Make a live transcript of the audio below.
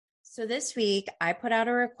So this week I put out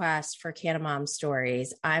a request for Can of Mom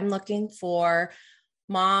stories. I'm looking for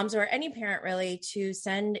moms or any parent really to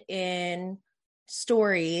send in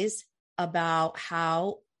stories about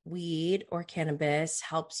how weed or cannabis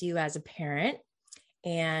helps you as a parent.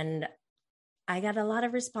 And I got a lot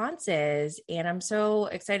of responses and I'm so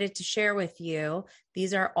excited to share with you.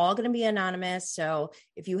 These are all going to be anonymous. So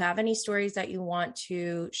if you have any stories that you want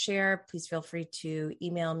to share, please feel free to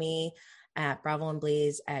email me at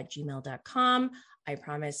bravoandblaze@gmail.com. I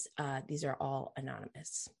promise these are all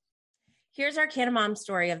anonymous. Here's our Can of Mom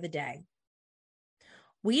story of the day.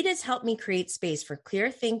 Weed has helped me create space for clear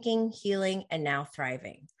thinking, healing, and now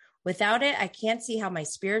thriving. Without it, I can't see how my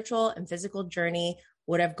spiritual and physical journey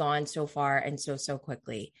would have gone so far and so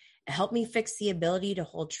quickly. It helped me fix the ability to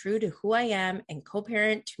hold true to who I am and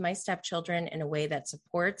co-parent to my stepchildren in a way that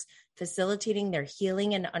supports facilitating their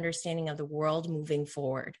healing and understanding of the world moving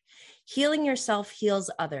forward. Healing yourself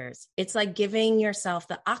heals others. It's like giving yourself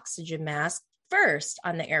the oxygen mask first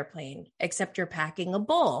on the airplane, except you're packing a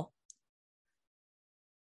bowl.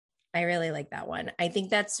 I really like that one. I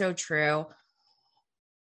think that's so true.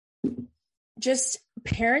 Just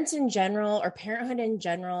parents in general or parenthood in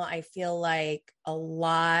general, I feel like a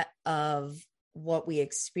lot of what we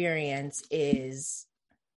experience is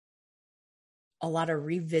a lot of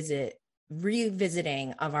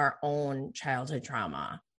revisiting of our own childhood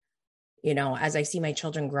trauma. You know, as I see my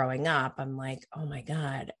children growing up, I'm like, oh my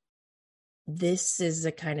God, this is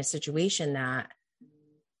the kind of situation that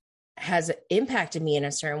has impacted me in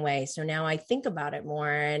a certain way. So now I think about it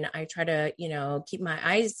more and I try to, keep my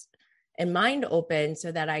eyes and mind open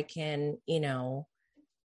so that I can,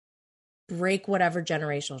 break whatever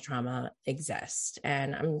generational trauma exists.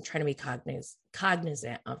 And I'm trying to be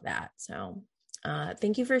cognizant of that. So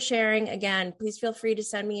thank you for sharing. Again, please feel free to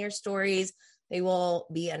send me your stories. They will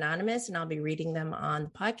be anonymous and I'll be reading them on the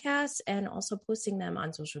podcast and also posting them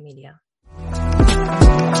on social media.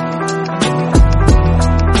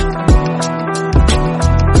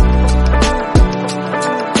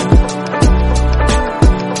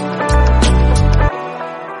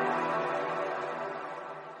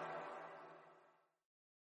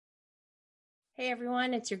 Hey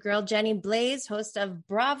everyone, it's your girl Jenny Blaze, host of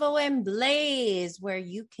Bravo and Blaze, where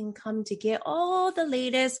you can come to get all the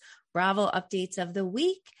latest Bravo updates of the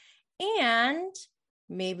week and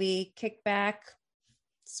maybe kick back,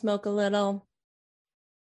 smoke a little,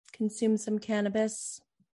 consume some cannabis.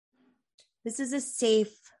 This is a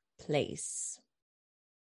safe place.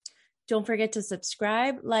 Don't forget to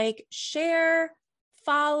subscribe, like, share,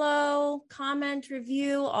 follow, comment,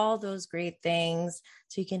 review, all those great things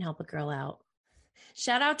so you can help a girl out.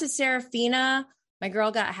 Shout out to Serafina. My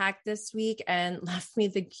girl got hacked this week and left me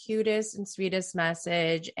the cutest and sweetest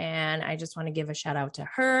message. And I just want to give a shout out to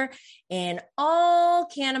her and all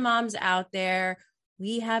Can of Moms out there.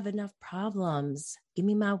 We have enough problems. Give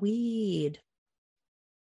me my weed.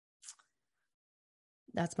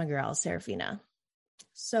 That's my girl, Serafina.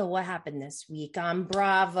 So what happened this week on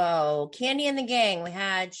Bravo? Candy and the Gang. We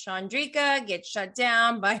had Chandrika get shut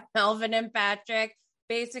down by Melvin and Patrick.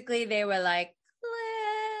 Basically, they were like,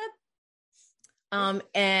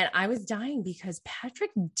 and I was dying because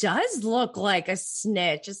Patrick does look like a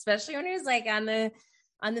snitch, especially when he was like on the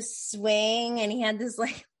swing and he had this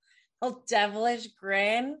like little devilish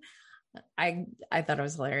grin. I thought it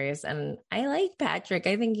was hilarious. And I like Patrick.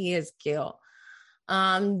 I think he is cute.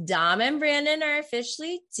 Dom and Brandon are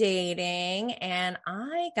officially dating, and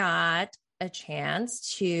I got a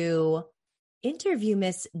chance to interview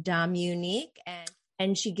Miss Dom Unique,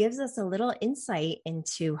 and she gives us a little insight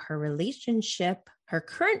into her relationship, her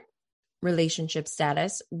current relationship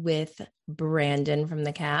status with Brandon from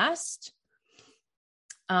the cast.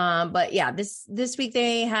 But yeah, this week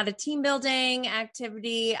they had a team building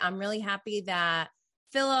activity. I'm really happy that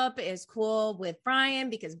Philip is cool with Brian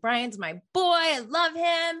because Brian's my boy. I love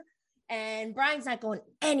him. And Brian's not going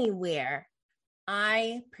anywhere.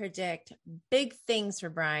 I predict big things for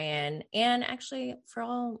Brian and actually for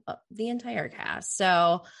all the entire cast.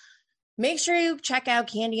 So make sure you check out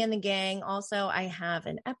Candy and the Gang. Also, I have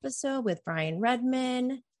an episode with Brian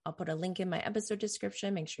Redman. I'll put a link in my episode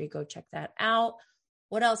description. Make sure you go check that out.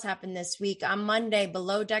 What else happened this week? On Monday,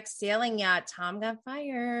 Below Deck Sailing Yacht, Tom got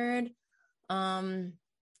fired. I'm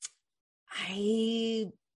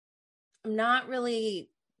not really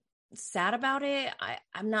sad about it.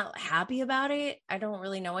 I'm not happy about it. I don't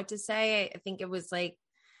really know what to say. I think it was like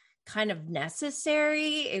kind of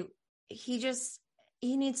necessary. He has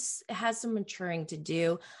some maturing to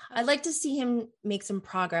do. I'd like to see him make some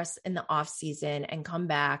progress in the off season and come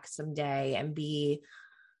back someday and be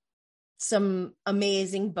some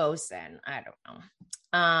amazing bosun. I don't know.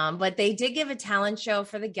 But they did give a talent show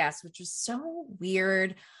for the guests, which was so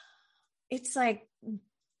weird. It's like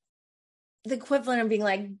the equivalent of being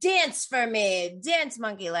like, dance for me, dance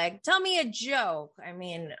monkey, like, tell me a joke. I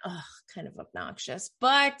mean, kind of obnoxious.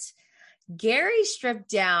 But Gary stripped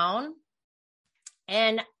down.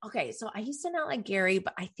 And okay, so I used to not like Gary,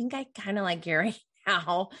 but I think I kind of like Gary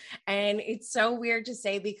now. And it's so weird to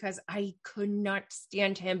say because I could not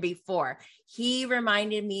stand him before. He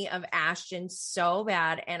reminded me of Ashton so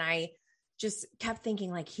bad. And I just kept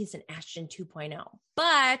thinking like he's an Ashton 2.0.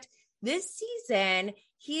 But this season,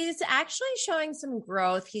 he's actually showing some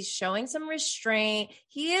growth. He's showing some restraint.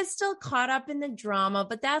 He is still caught up in the drama,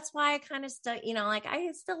 but that's why I kind of still, like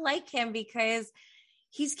I still like him because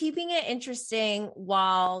he's keeping it interesting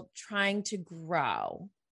while trying to grow.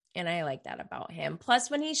 And I like that about him. Plus,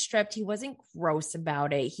 when he stripped, he wasn't gross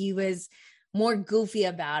about it. He was more goofy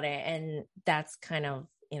about it. And that's kind of,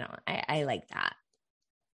 I like that.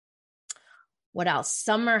 What else?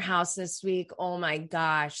 Summer House this week. Oh my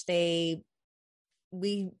gosh.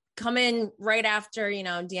 We come in right after,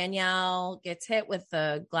 Danielle gets hit with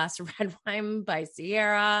a glass of red wine by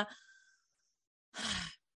Sierra.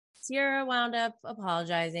 Sierra wound up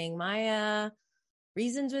apologizing. Maya,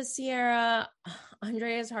 reasons with Sierra.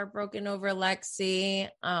 Andrea's heartbroken over Lexi.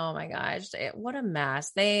 Oh my gosh. What a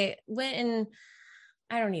mess. They went and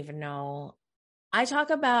I don't even know. I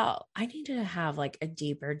need to have like a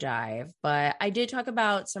deeper dive, but I did talk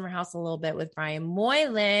about Summer House a little bit with Brian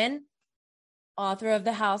Moylan, author of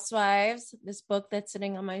The Housewives, this book that's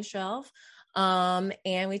sitting on my shelf.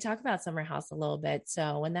 And we talk about Summer House a little bit.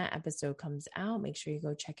 So when that episode comes out, make sure you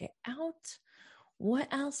go check it out. What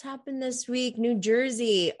else happened this week? New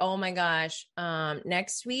Jersey. Oh my gosh.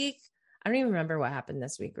 Next week, I don't even remember what happened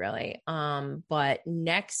this week really. But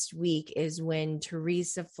next week is when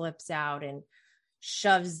Teresa flips out and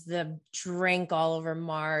shoves the drink all over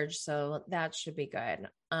Marge. So that should be good.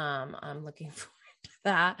 I'm looking forward to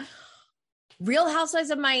that. Real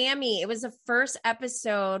Housewives of Miami. It was the first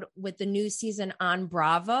episode with the new season on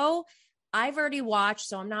Bravo. I've already watched,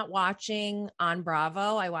 so I'm not watching on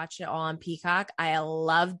Bravo. I watched it all on Peacock. I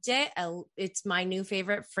loved it. It's my new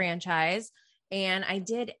favorite franchise. And I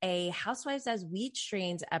did a Housewives as Wheat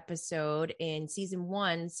Strains episode in season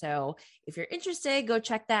 1. So if you're interested, go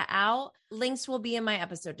check that out. Links will be in my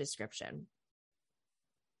episode description.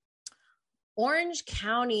 Orange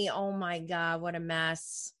County. Oh my God, what a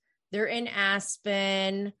mess. They're in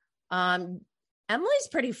Aspen. Emily's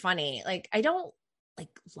pretty funny. Like, I don't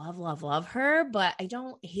love her, but I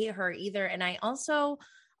don't hate her either. And I also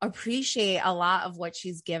appreciate a lot of what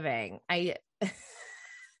she's giving.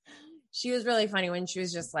 She was really funny when she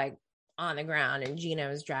was just like on the ground and Gina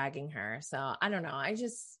was dragging her. So I don't know.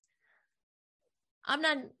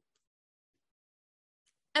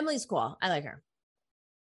 Emily's cool. I like her.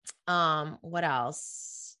 What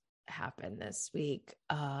else happened this week?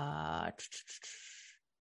 Why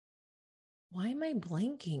am I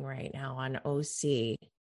blanking right now on OC?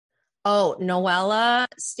 Oh, Noella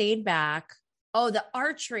stayed back. Oh, the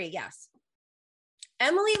archery. Yes.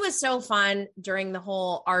 Emily was so fun during the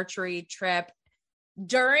whole archery trip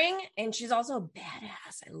and she's also a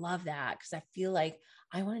badass. I love that because I feel like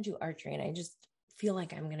I want to do archery and I just feel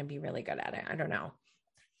like I'm going to be really good at it. I don't know.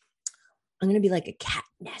 I'm going to be like a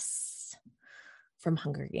Katniss from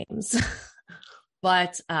Hunger Games.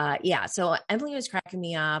 But yeah, so Emily was cracking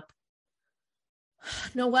me up.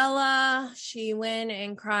 Noella, she went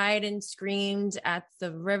and cried and screamed at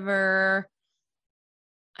the river.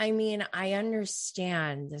 I mean, I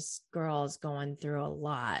understand this girl is going through a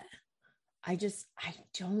lot. I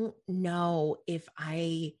don't know if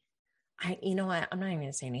you know what? I'm not even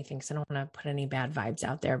going to say anything because I don't want to put any bad vibes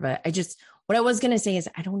out there. But what I was going to say is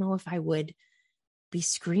I don't know if I would be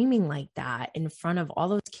screaming like that in front of all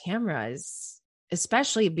those cameras,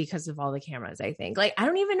 especially because of all the cameras, I think. Like, I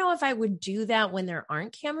don't even know if I would do that when there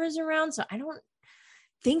aren't cameras around. So I don't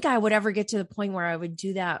think I would ever get to the point where I would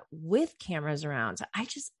do that with cameras around. So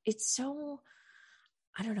it's so,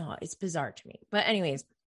 I don't know. It's bizarre to me. But anyways,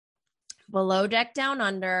 Below Deck Down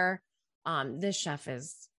Under, this chef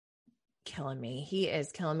is killing me. He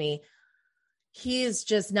is killing me. He is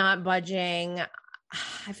just not budging.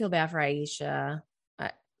 I feel bad for Aisha.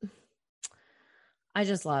 I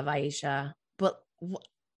just love Aisha. But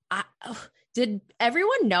did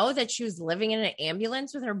everyone know that she was living in an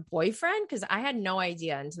ambulance with her boyfriend? Because I had no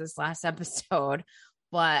idea until this last episode.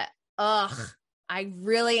 But I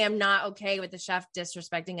really am not okay with the chef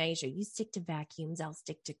disrespecting Aisha. You stick to vacuums, I'll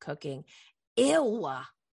stick to cooking. Ew.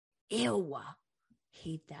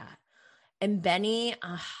 Hate that. And Benny,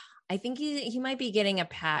 I think he might be getting a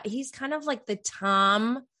pat. He's kind of like the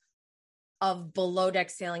Tom of below deck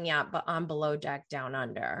sailing yacht, but on below deck down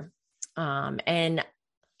under. And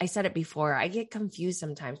I said it before, I get confused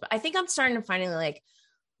sometimes, but I think I'm starting to finally like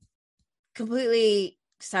completely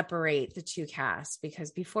separate the two casts,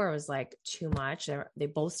 because before it was like too much. They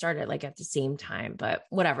both started like at the same time, but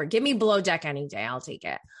whatever. Give me below deck any day. I'll take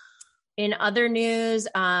it. In other news,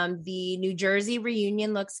 the New Jersey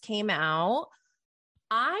reunion looks came out.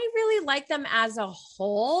 I really like them as a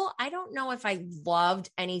whole. I don't know if I loved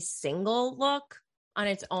any single look on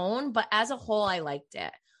its own, but as a whole, I liked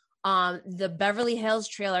it. The Beverly Hills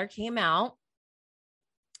trailer came out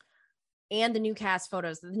and the new cast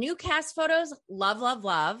photos. The new cast photos, love, love,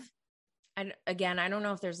 love. And again, I don't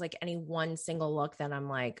know if there's like any one single look that I'm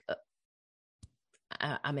like,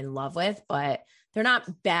 I'm in love with, but they're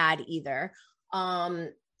not bad either.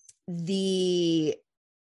 The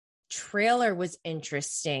trailer was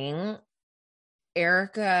interesting.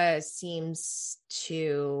 Erica seems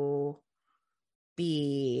to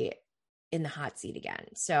be in the hot seat again.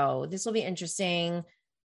 So this will be interesting.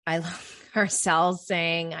 I love Garcelle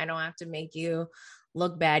saying, I don't have to make you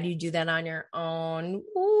look bad. You do that on your own.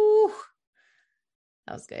 Ooh,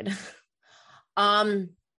 that was good.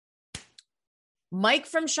 Mike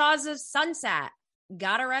from Shaw's of Sunset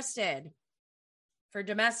got arrested for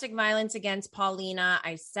domestic violence against Paulina.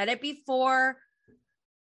 I said it before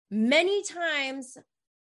many times.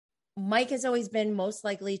 Mike has always been most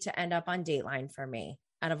likely to end up on Dateline for me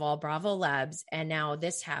out of all Bravo Labs. And now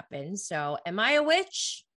this happened. So am I a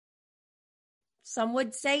witch? Some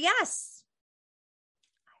would say yes.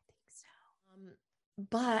 I think so.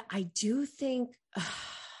 But I do think,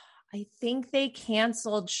 I think they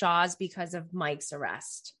canceled Shaw's because of Mike's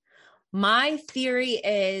arrest. My theory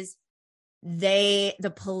is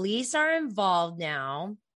the police are involved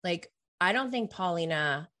now. Like, I don't think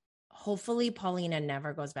hopefully Paulina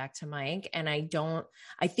never goes back to Mike. And I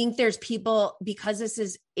think there's people, because this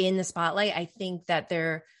is in the spotlight, I think that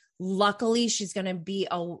luckily she's going to be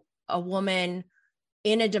a woman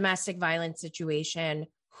in a domestic violence situation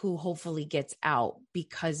who hopefully gets out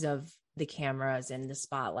because of the cameras and the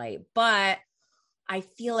spotlight. But I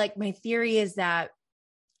feel like my theory is that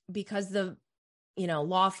because the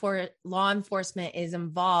law enforcement is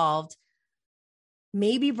involved,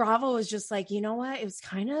 maybe Bravo was just like, you know what? It was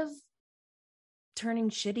kind of turning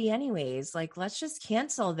shitty anyways. Like, let's just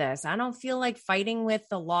cancel this. I don't feel like fighting with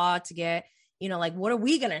the law to get, like, what are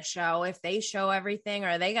we going to show if they show everything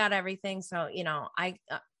or they got everything? So, I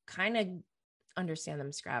kind of understand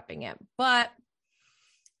them scrapping it, but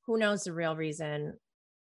who knows the real reason.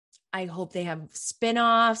 I hope they have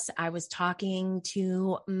spinoffs. I was talking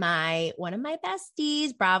to one of my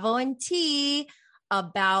besties, Bravo and T,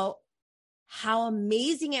 about how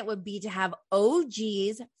amazing it would be to have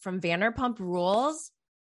OGs from Vanderpump Rules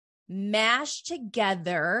mashed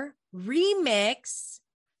together, remix,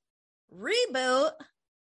 reboot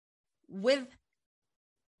with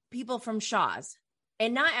people from Shaw's.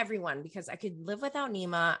 And not everyone, because I could live without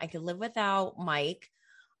Nima. I could live without Mike.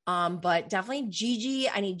 But definitely Gigi.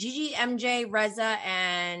 I need Gigi, MJ, Reza,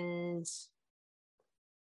 and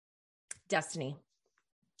Destiny.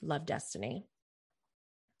 Love Destiny.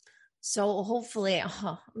 So hopefully,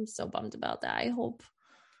 I'm so bummed about that. I hope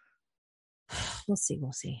we'll see.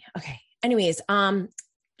 Okay. Anyways,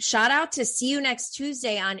 shout out to See You Next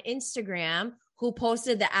Tuesday on Instagram, who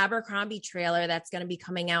posted the Abercrombie trailer that's going to be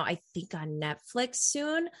coming out, I think, on Netflix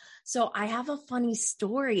soon. So I have a funny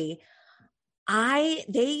story.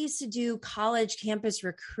 They used to do college campus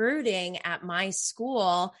recruiting at my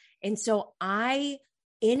school. And so I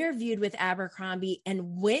interviewed with Abercrombie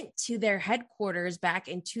and went to their headquarters back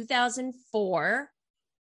in 2004.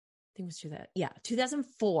 I think it was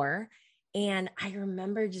 2004. And I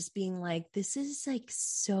remember just being like, this is like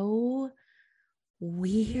so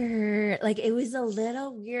weird. Like, it was a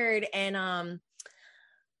little weird. And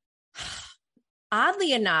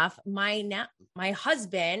oddly enough, my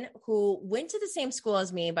husband, who went to the same school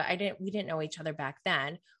as me, but we didn't know each other back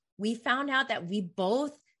then. We found out that we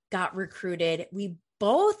both got recruited. We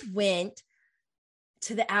both went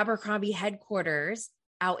to the Abercrombie headquarters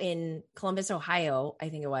out in Columbus, Ohio. I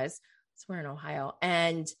think it was. Somewhere in Ohio.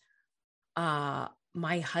 And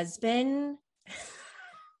my husband,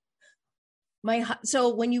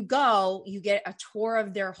 so when you go, you get a tour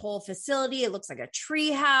of their whole facility. It looks like a tree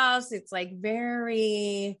house. It's like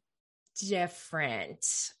very different.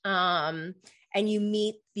 And you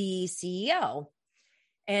meet the CEO,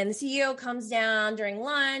 and the CEO comes down during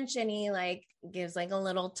lunch and he like gives like a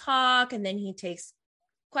little talk, and then he takes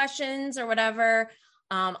questions or whatever.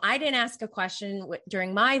 I didn't ask a question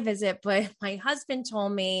during my visit, but my husband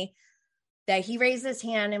told me that he raised his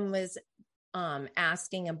hand and was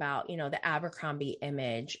asking about, the Abercrombie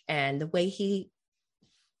image, and the way he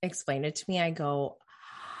explained it to me, I go,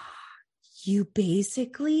 you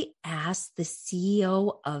basically asked the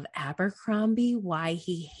CEO of Abercrombie why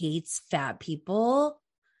he hates fat people.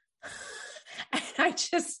 And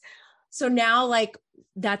so now, like,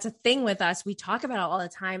 that's a thing with us. We talk about it all the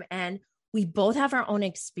time, and we both have our own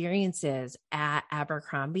experiences at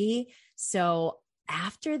Abercrombie. So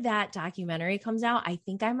after that documentary comes out, I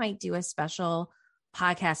think I might do a special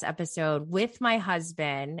podcast episode with my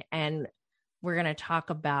husband, and we're going to talk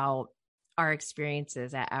about our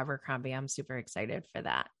experiences at Abercrombie. I'm super excited for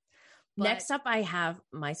that. Next up, I have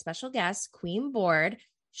my special guest, QueenBored.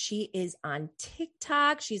 She is on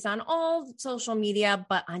TikTok. She's on all social media,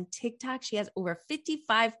 but on TikTok, she has over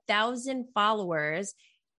 55,000 followers,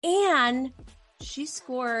 and she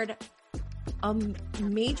scored a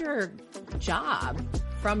major job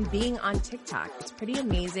from being on TikTok. It's pretty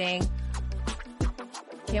amazing.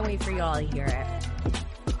 Can't wait for you all to hear it.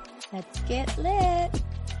 Let's get lit.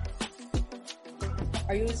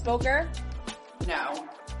 Are you a smoker? No,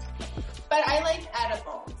 but I like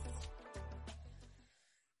edibles.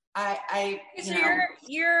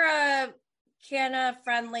 You're a canna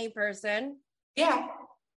friendly person. Yeah,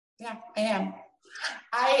 I am.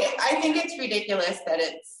 I think it's ridiculous that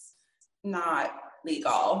it's not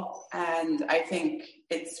legal, and I think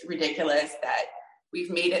it's ridiculous that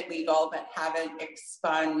we've made it legal but haven't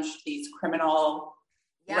expunged these criminal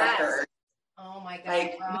records. Oh my God.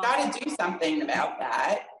 Like, we got to do something about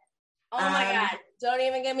that. Oh my God. Don't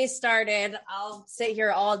even get me started. I'll sit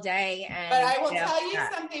here all day. But I will tell you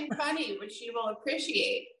something funny, which you will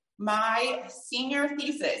appreciate. My senior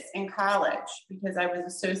thesis in college, because I was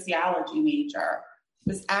a sociology major,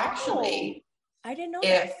 was actually I didn't know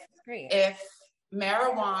that. Great. If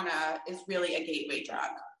marijuana is really a gateway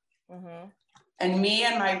drug. Mm-hmm. And me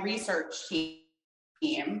and my research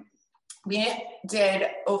team, we did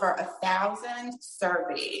over 1,000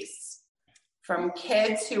 surveys from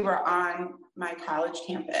kids who were on my college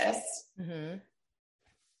campus. Mm-hmm.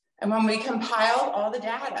 And when we compiled all the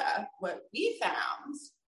data, what we found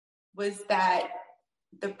was that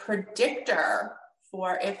the predictor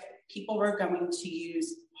for if people were going to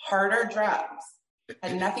use harder drugs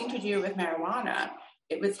had nothing to do with marijuana.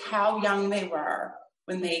 It was how young they were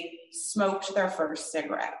when they smoked their first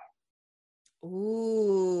cigarette.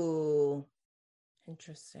 Ooh,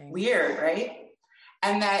 interesting. Weird, right?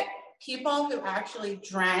 And that people who actually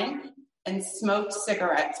drank and smoked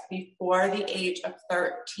cigarettes before the age of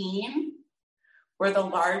 13 were the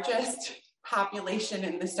largest population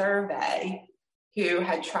in the survey who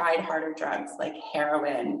had tried harder drugs like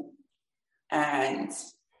heroin and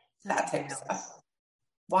that type of stuff.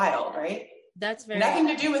 Wild, right? That's very nothing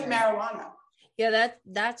to do with marijuana. Yeah,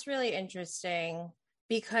 that's really interesting,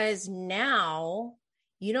 because now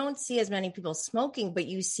you don't see as many people smoking, but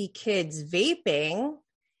you see kids vaping.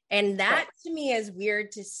 And that to me is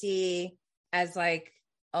weird to see as like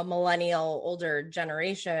a millennial older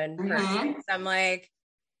generation person. I'm like,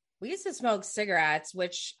 we used to smoke cigarettes,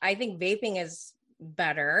 which I think vaping is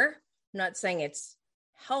better. I'm not saying it's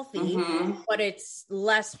healthy, but it's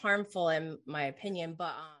less harmful in my opinion.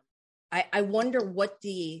 But I wonder what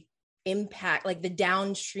the impact, like the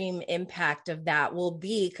downstream impact of that will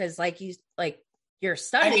be. Cause your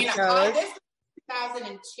study shows. This was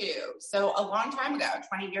 2002. So a long time ago,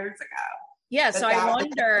 20 years ago. Yeah. So I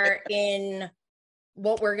wonder in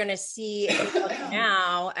what we're going to see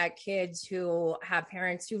now at kids who have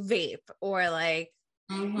parents who vape, or like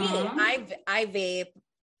me, I vape.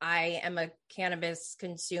 I am a cannabis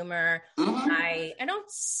consumer. I don't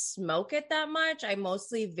smoke it that much. I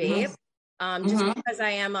mostly vape, just because I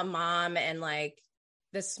am a mom and like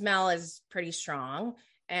the smell is pretty strong,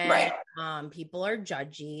 and people are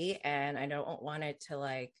judgy, and I don't want it to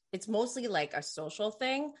like, it's mostly like a social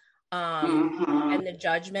thing. And the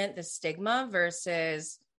judgment, the stigma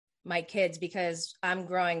versus my kids, because I'm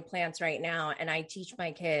growing plants right now and I teach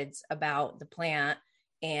my kids about the plant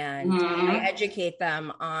and I educate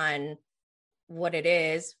them on what it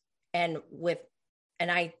is. And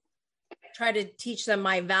I try to teach them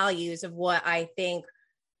my values of what I think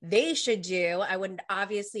they should do. I would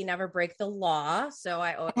obviously never break the law. So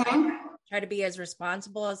I try to be as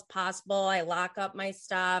responsible as possible. I lock up my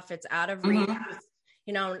stuff. It's out of reach.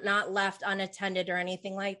 Not left unattended or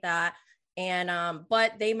anything like that. And,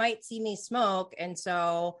 but they might see me smoke. And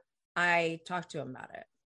so I talk to them about it.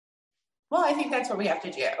 Well, I think that's what we have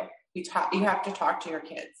to do. You have to talk to your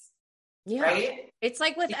kids, right? It's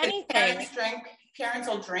like with because anything. Parents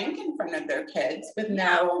will drink in front of their kids with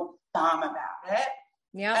no qualm about it.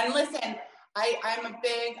 Yeah. And listen,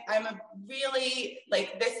 I'm a really,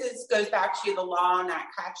 like, goes back to the law not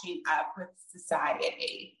catching up with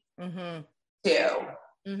society too.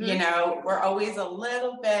 You know, we're always a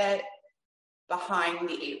little bit behind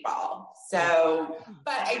the 8 ball. So,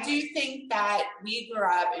 but I do think that we grew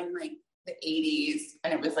up in like the 80s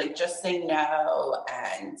and it was like, just say no.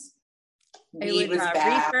 And weed was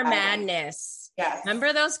bad. Reefer Madness. Yes.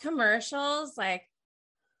 Remember those commercials? Like,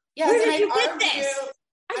 yes, where did you get this?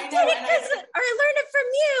 I did it because I learned it from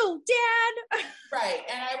you, Dad. Right.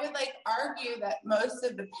 And I would like argue that most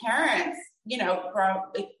of the parents, you know,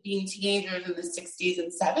 like being teenagers in the 60s and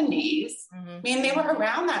 70s, I mean, they were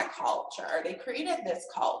around that culture. They created this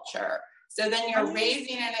culture. So then you're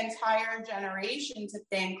raising an entire generation to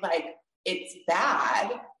think like it's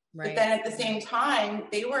bad. Right. But then at the same time,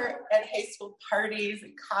 they were at high school parties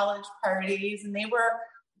and college parties, and they were,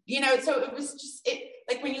 you know, so it was just,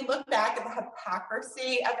 like when you look back at the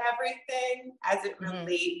hypocrisy of everything as it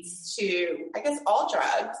relates to, I guess, all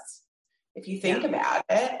drugs, if you think about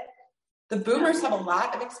it, the boomers have a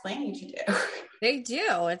lot of explaining to do. They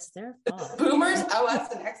do. It's their fault. The boomers owe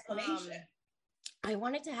us an explanation. I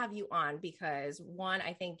wanted to have you on because, one,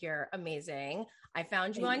 I think you're amazing. I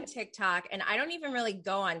found you on TikTok, and I don't even really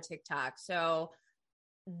go on TikTok. So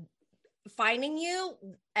finding you,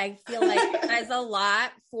 I feel like there's a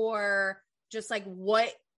lot for just like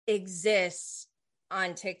what exists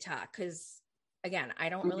on TikTok. Because again, I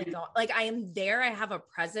don't really go, like I am there. I have a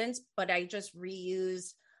presence, but I just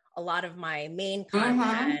reuse a lot of my main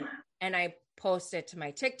content and I post it to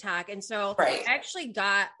my TikTok. And so I actually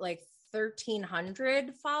got like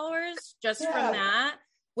 1,300 followers just from that,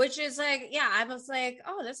 which is like, I was like,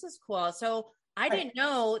 oh, this is cool. So I didn't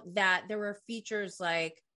know that there were features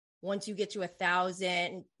like once you get to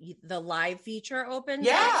 1,000, the live feature opens.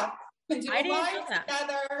 Yeah. We can do I didn't live know that.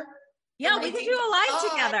 together. Yeah, we can do a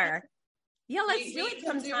live together. Yeah, let's do it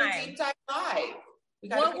sometime. Do a deep dive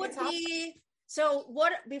live. What would be, so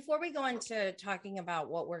what, before we go into talking about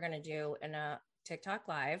what we're going to do in a TikTok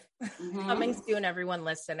live, coming soon, everyone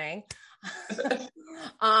listening.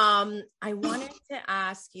 I wanted to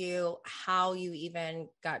ask you how you even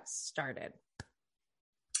got started.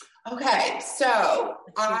 Okay, so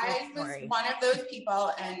I was one of those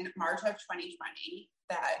people in March of 2020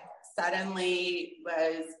 that suddenly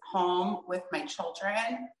was home with my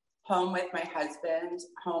children, home with my husband,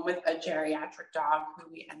 home with a geriatric dog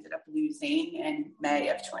who we ended up losing in May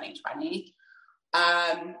of 2020.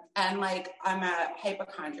 And like, I'm a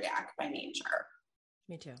hypochondriac by nature.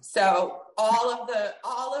 Me too. So all of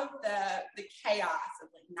the chaos of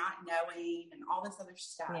like not knowing and all this other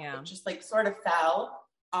stuff, it just like sort of fell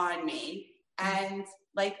on me. And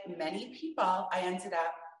like many people, I ended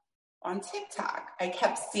up on TikTok. I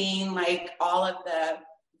kept seeing like all of the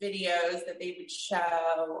videos that they would show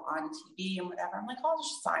on TV and whatever. I'm like, I'll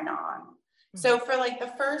just sign on. So for like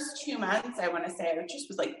the first 2 months, I want to say I just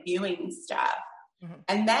was like viewing stuff.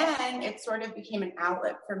 And then it sort of became an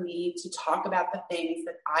outlet for me to talk about the things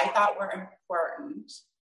that I thought were important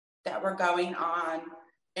that were going on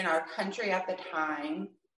in our country at the time,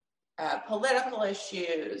 political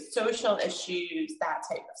issues, social issues, that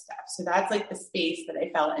type of stuff. So that's like the space that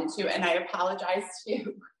I fell into. And I apologize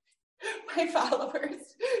to my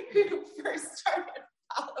followers who first started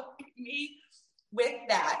following me with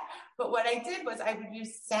that. But what I did was I would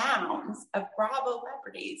use sounds of Bravo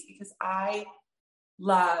celebrities because I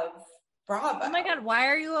love Bravo. Oh my God, why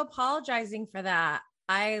are you apologizing for that?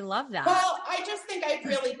 I love that. Well, I just think I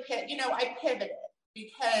really I pivoted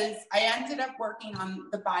because I ended up working on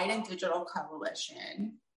the Biden Digital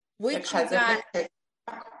Coalition. Which you got,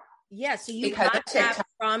 so you got that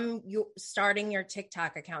from you starting your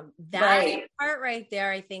TikTok account. That part right there,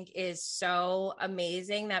 I think is so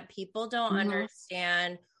amazing that people don't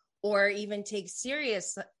understand or even take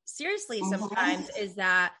seriously sometimes is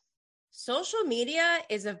that social media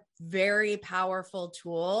is a very powerful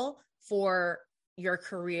tool for your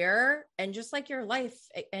career and just like your life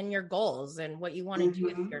and your goals and what you want to do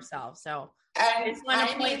with yourself. So I just want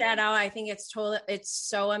to point that out. I think it's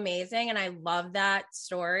so amazing. And I love that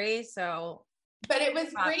story. So, but it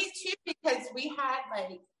was great too, because we had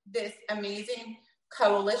like this amazing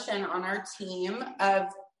coalition on our team of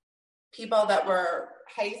people that were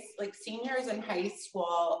seniors in high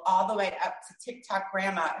school, all the way up to TikTok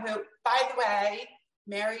grandma, who, by the way,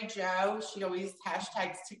 Mary Jo, she always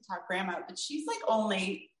hashtags TikTok grandma, but she's like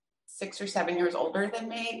only 6 or 7 years older than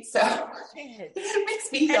me. So it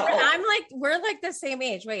makes me feel old. I'm like, we're like the same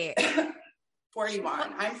age. Wait.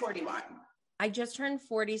 41. I'm 41. I just turned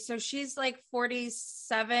 40. So she's like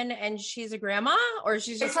 47 and she's a grandma, or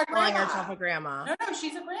she's just calling herself a grandma? No,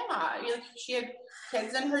 she's a grandma. She had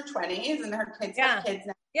kids in her 20s and her kids have kids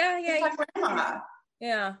now. Yeah. Grandma.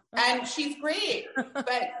 Yeah. Okay. And she's great.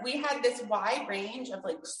 But we had this wide range of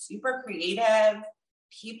like super creative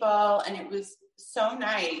people. And it was so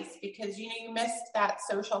nice because, you missed that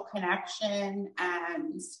social connection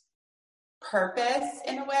and purpose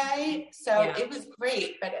in a way. So it was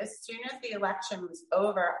great. But as soon as the election was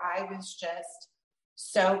over, I was just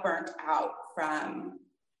so burnt out from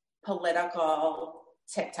political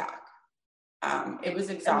TikTok. It was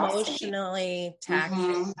exhausting. Emotionally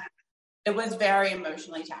taxing. It was very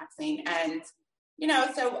emotionally taxing. And,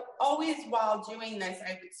 so always while doing this,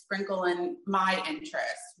 I would sprinkle in my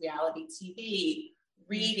interests, reality TV,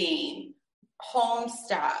 reading, home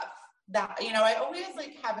stuff. That, I always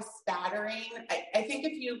like have a spattering. I think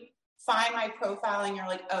if you find my profile and you're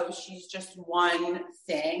like, oh, she's just one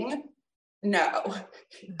thing. No,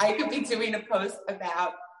 I could be doing a post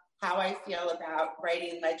about how I feel about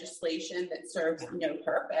writing legislation that serves no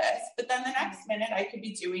purpose. But then the next minute I could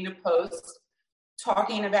be doing a post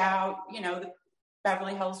talking about, the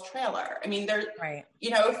Beverly Hills trailer. I mean,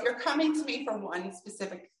 if you're coming to me for one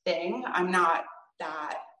specific thing, I'm not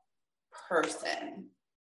that person.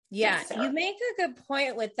 Yeah, you make a good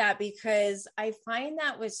point with that, because I find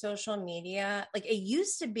that with social media, like it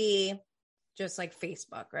used to be just like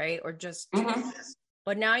Facebook, right? Or just,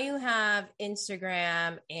 but now you have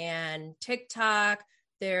Instagram and TikTok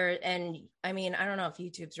there. And I mean, I don't know if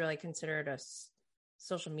YouTube's really considered a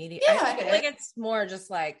social media. I feel like it's more just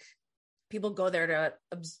like people go there to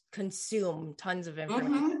consume tons of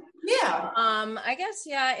information. I guess,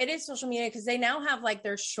 it is social media, because they now have like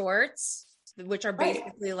their shorts, which are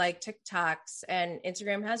basically like TikToks, and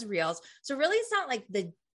Instagram has Reels. So really it's not like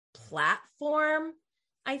the platform,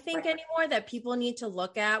 I think, anymore that people need to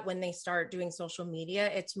look at when they start doing social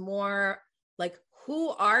media. It's more like, who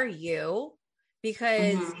are you?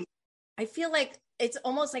 Because I feel like it's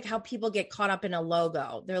almost like how people get caught up in a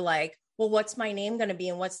logo. They're like, well, what's my name going to be?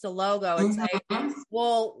 And what's the logo? It's like,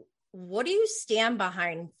 well, what do you stand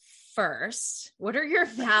behind first? What are your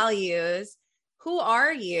values? Who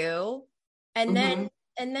are you? And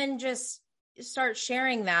then just start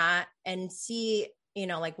sharing that and see,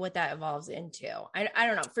 like what that evolves into. I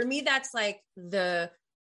don't know. For me, that's like the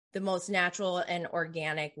most natural and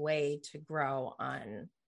organic way to grow on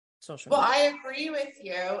social media. Well, I agree with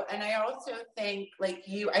you. And I also think I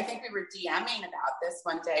think we were DMing about this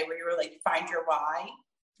one day where you were like, find your why.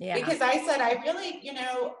 Yeah. Because I said, I really,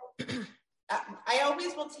 I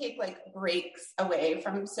always will take like breaks away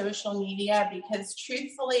from social media, because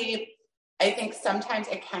truthfully, I think sometimes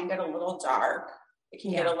it can get a little dark. It can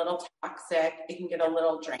get a little toxic. It can get a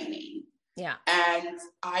little draining. Yeah. And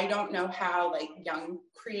I don't know how like young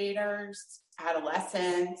creators,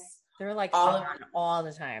 adolescents, they're like all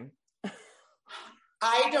the time.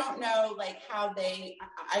 I don't know like how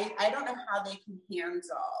I don't know how they can handle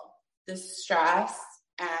the stress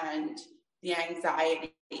and the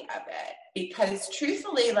anxiety of it. Because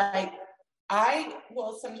truthfully, like I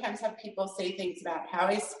will sometimes have people say things about how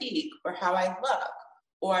I speak or how I look,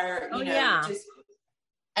 or, just,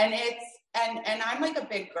 and it's, and I'm like a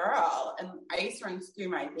big girl and ice runs through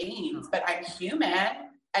my veins, but I'm human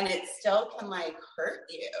and it still can like hurt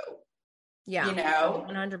you. Yeah.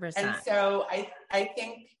 100%. And so I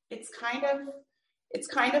think it's kind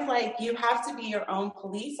of like you have to be your own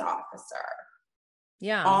police officer.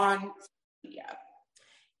 Yeah. On media.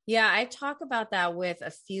 Yeah, I talk about that with a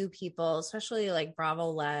few people, especially like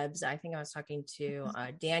Bravo Lebs. I think I was talking to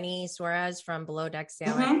Danny Suarez from Below Deck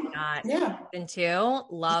Sailing. Season 2.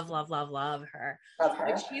 Love her. Love her.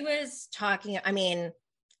 But she was talking, I mean,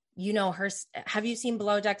 her. Have you seen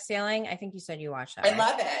Below Deck Sailing? I think you said you watched that. I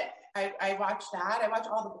love it. I watched that. I watch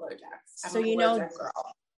all the Below Decks. I'm a Below Deck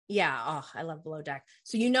girl. Yeah. Oh, I love Below Deck.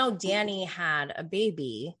 So, Danny had a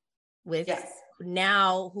baby with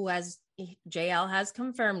now who has JL has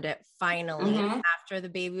confirmed it finally after the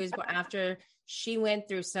baby was born, after she went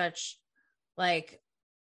through such like,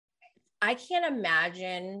 I can't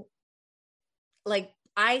imagine, like,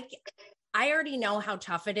 I already know how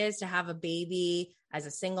tough it is to have a baby as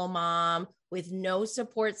a single mom with no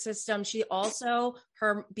support system. She also,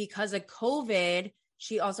 because of COVID,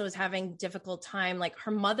 she also was having difficult time. Like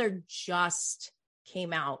her mother just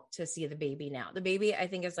came out to see the baby now. The baby, I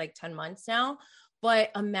think, is like 10 months now.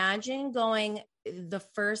 But imagine going the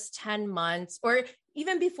first 10 months or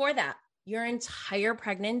even before that, your entire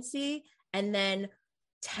pregnancy, and then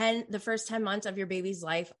the first 10 months of your baby's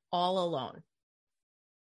life all alone.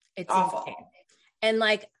 It's awful. Insane. And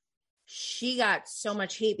like, she got so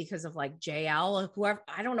much hate because of like JL or whoever.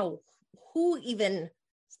 I don't know who even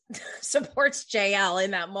supports JL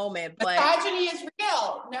in that moment, but misogyny is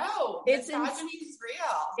real. No, misogyny is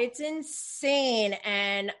real. It's insane.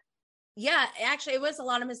 And yeah, actually it was a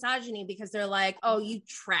lot of misogyny because they're like, oh, you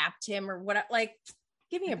trapped him or what? Like,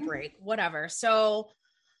 give me a break, whatever. So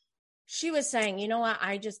she was saying, you know what?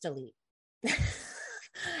 I just delete.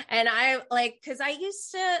 And I like, cause I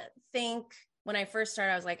used to think when I first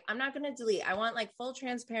started, I was like, I'm not going to delete. I want like full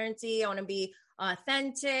transparency. I want to be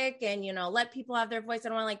authentic and, you know, let people have their voice. I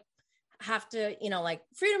don't want to like have to, you know, like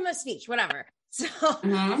freedom of speech, whatever. So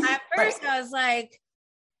at first I was like,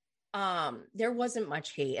 there wasn't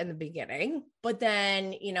much hate in the beginning, but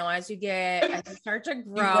then, you know, as you start to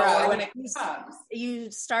grow when it comes,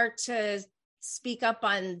 you start to speak up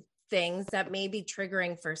on things that may be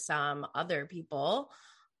triggering for some other people,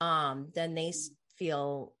 then they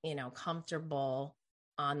feel, you know, comfortable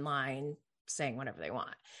online saying whatever they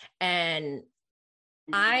want. And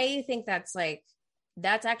I think that's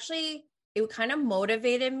actually, it kind of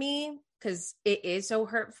motivated me because it is so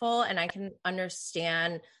hurtful. And I can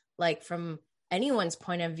understand like from anyone's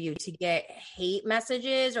point of view to get hate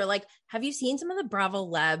messages or like, have you seen some of the Bravo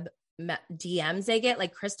Leb DMs they get?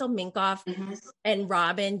 Like Crystal Minkoff and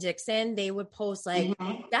Robin Dixon, they would post like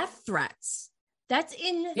death threats. That's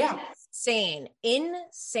insane.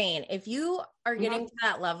 Insane. If you are getting to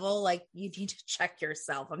that level, like you need to check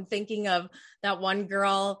yourself. I'm thinking of that one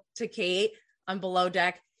girl to Kate on Below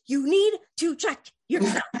Deck. You need to check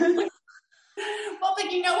yourself. Well,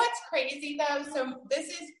 but you know what's crazy though? So this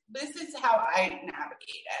is how I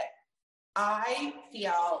navigate it. I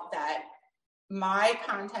feel that my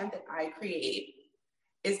content that I create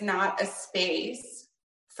is not a space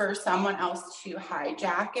for someone else to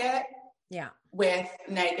hijack it with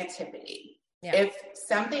negativity. Yeah. If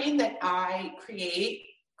something that I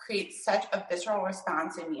creates such a visceral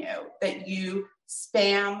response in you that you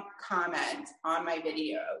spam comment on my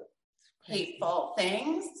video, hateful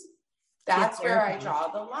things, that's where I draw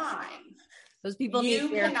the line. Those people you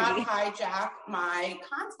cannot hijack my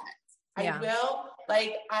content.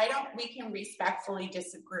 We can respectfully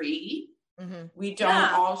disagree. We don't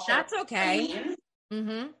all share. That's okay.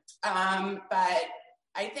 But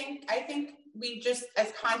I think we just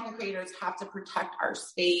as content creators have to protect our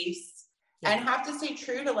space and have to stay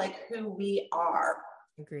true to like who we are.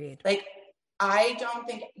 Agreed. Like, I don't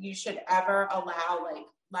think you should ever allow like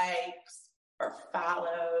likes or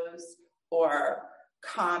follows or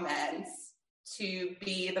comments to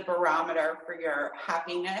be the barometer for your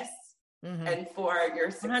happiness and for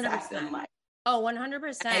your success 100%. in life. Oh,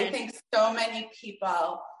 100%. I think so many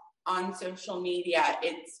people on social media,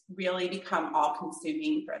 it's really become all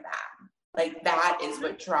consuming for them. Like that is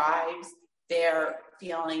what drives their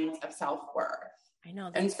feelings of self-worth. I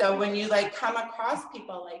know. And so when you like come across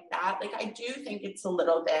people like that, like I do think it's a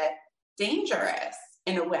little bit dangerous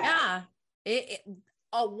in a way. Yeah.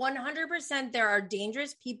 100% there are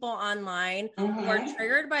dangerous people online who are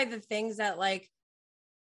triggered by the things that like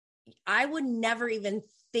I would never even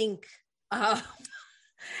think of.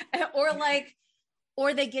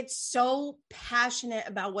 or they get so passionate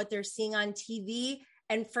about what they're seeing on TV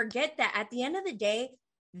and forget that at the end of the day,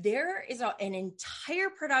 there is an entire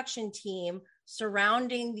production team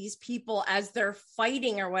surrounding these people as they're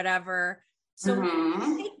fighting or whatever. So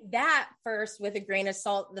take that first with a grain of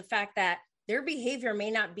salt, the fact that their behavior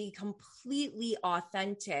may not be completely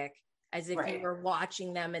authentic as if you were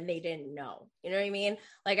watching them and they didn't know. You know what I mean?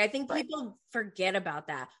 Like, I think people forget about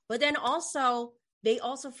that. But then also, they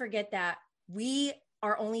also forget that we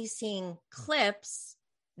are only seeing clips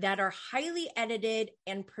that are highly edited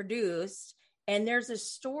and produced, and there's a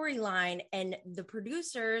storyline, and the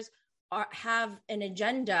producers have an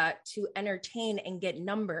agenda to entertain and get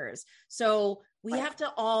numbers. So we have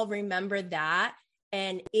to all remember that.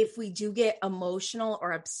 And if we do get emotional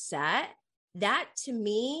or upset, that to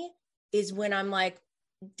me is when I'm like,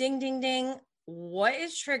 ding, ding, ding. What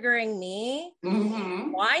is triggering me?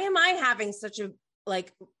 Why am I having such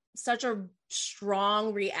a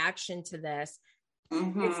strong reaction to this?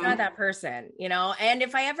 It's not that person, you know? And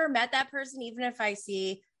if I ever met that person, even if I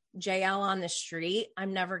see JL on the street,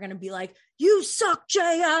 I'm never going to be like, you suck,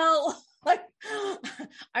 JL. Like,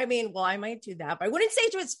 I mean, well, I might do that, but I wouldn't say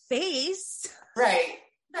it to his face. Right.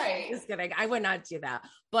 Just kidding. I would not do that.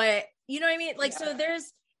 But you know what I mean? Like, so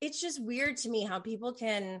it's just weird to me how people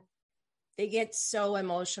they get so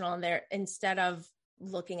emotional and they're, instead of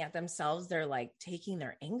looking at themselves, they're like taking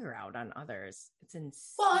their anger out on others. It's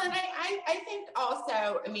insane. Well, and I think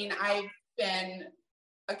also, I mean, I've been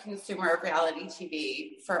a consumer of reality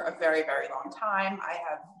TV for a very, very long time. I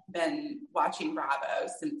have been watching Bravo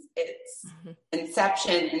since its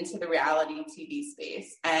inception into the reality TV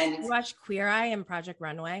space. And you watched Queer Eye and Project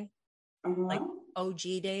Runway, like OG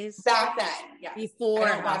days back then, yes. Before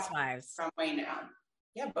Housewives. Runway now.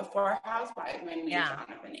 Yeah, before Housewives, when we had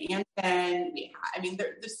Jonathan Anson.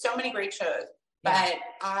 There's so many great shows, but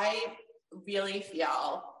I really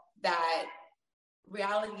feel that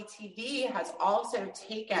reality TV has also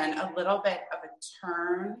taken a little bit of a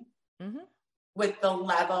turn with the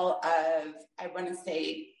level of, I want to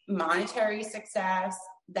say, monetary success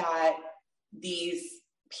that these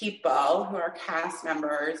people who are cast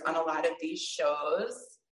members on a lot of these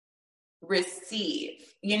shows receive.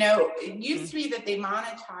 It used to be that they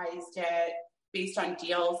monetized it based on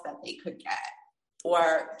deals that they could get,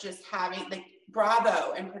 or just having, like,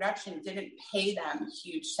 Bravo and production didn't pay them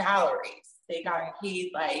huge salaries. They got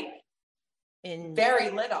paid like in very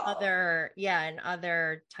little. In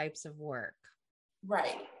other types of work.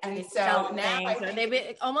 Right. And so now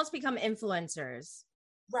they almost become influencers.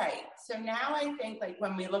 Right. So now I think, like,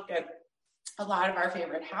 when we look at a lot of our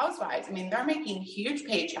favorite housewives, they're making huge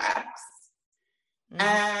paychecks.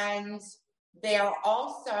 And they are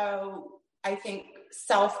also, I think,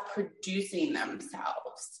 self-producing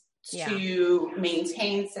themselves to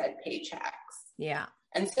maintain said paychecks. Yeah.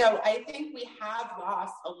 And so I think we have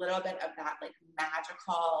lost a little bit of that, like,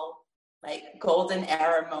 magical, like, golden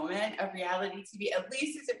era moment of reality TV, at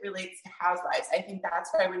least as it relates to housewives. I think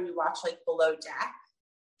that's why when we watch, like, Below Deck,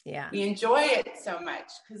 we enjoy it so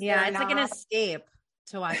much. It's like an escape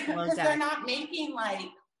to watch Below Deck. Because they're not making, like,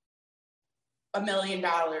 $1 million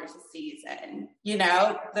a season,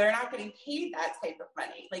 they're not getting paid that type of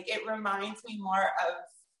money. Like, it reminds me more of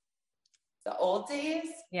the old days,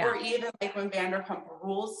 or even like when Vanderpump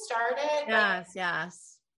Rules started.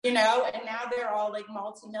 Yes. And now they're all like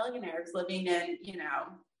multimillionaires living in,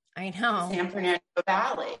 I know, San Fernando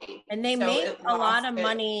Valley. And they make a lot of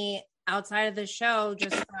money outside of the show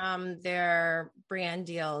just from their brand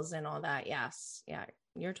deals and all that. Yes. Yeah.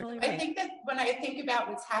 You're totally right. I think that when I think about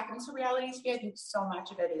what's happened to reality TV, I think so much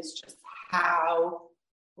of it is just how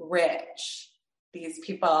rich these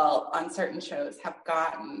people on certain shows have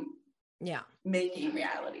gotten. Yeah. Making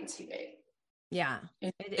reality TV. Yeah.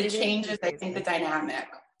 It changes, I think, the dynamic.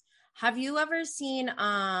 Have you ever seen,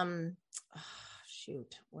 what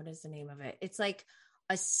is the name of it? It's like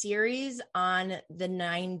a series on the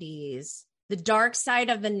 90s, the dark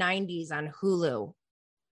side of the 90s on Hulu.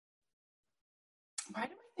 Why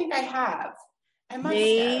do I think I have?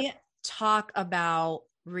 They talk about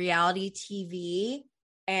reality TV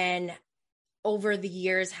and over the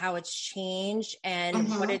years, how it's changed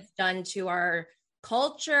and what it's done to our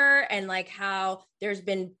culture, and like how there's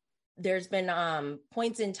been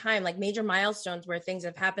points in time, like major milestones where things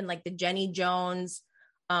have happened, like the Jenny Jones.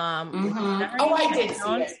 I did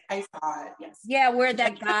see it. I saw it. Yes. Yeah, where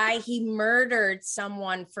that guy, he murdered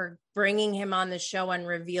someone for bringing him on the show and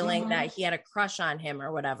revealing that he had a crush on him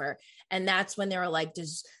or whatever. And that's when they were like,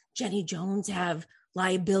 does Jenny Jones have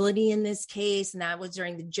liability in this case? And that was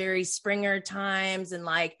during the Jerry Springer times, and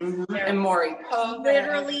like and Maury Povich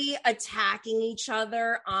literally attacking each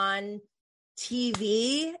other on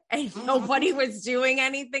TV, and nobody was doing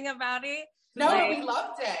anything about it. No, we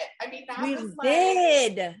loved it.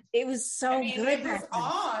 It was so good. It was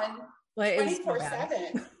on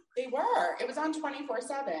 24/7. It was on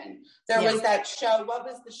 24/7. There was that show. What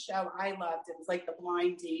was the show I loved? It was like the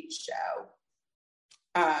blind date show.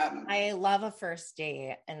 I love a first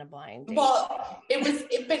date and a blind date. Well, it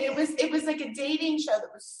was like a dating show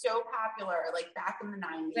that was so popular, like back in the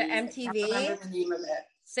 90s. The MTV? I can't remember the name of it.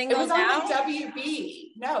 Singles It was on Out? like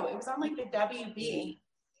WB. No, it was on like the WB.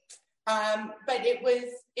 But it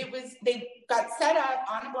was they got set up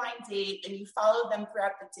on a blind date, and you followed them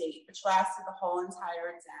throughout the date, which lasted the whole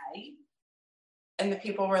entire day. And the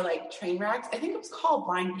people were like train wrecks. I think it was called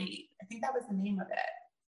Blind Date. I think that was the name of it.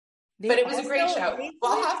 But it was a great show.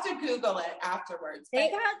 We'll have to Google it afterwards. They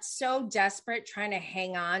got so desperate trying to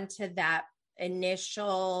hang on to that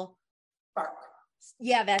initial spark.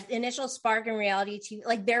 Yeah, that initial spark in reality TV.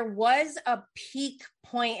 Like, there was a peak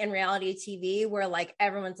point in reality TV where like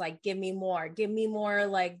everyone's like, give me more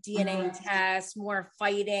like DNA tests, more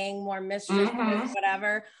fighting, more mystery,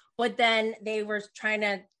 whatever. But then they were trying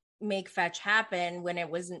to make fetch happen when it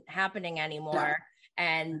wasn't happening anymore. Yeah.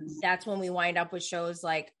 And that's when we wind up with shows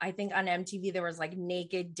like, I think on MTV, there was like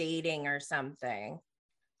Naked Dating or something.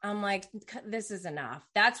 I'm like, this is enough.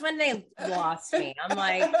 That's when they lost me. I'm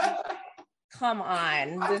like, come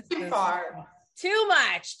on. This is too far. Too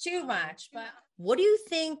much. But what do you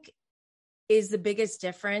think is the biggest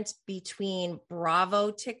difference between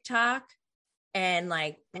Bravo TikTok and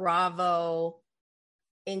like Bravo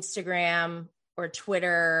Instagram or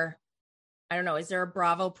Twitter? I don't know. Is there a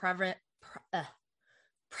Bravo presence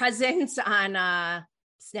on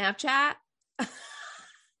Snapchat?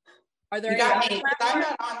 Are there? You got me. I'm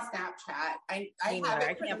not on Snapchat. I have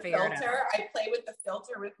it can't for the filter. I play with the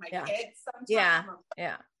filter with my kids sometimes.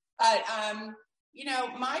 Yeah. But you know,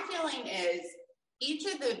 my feeling is each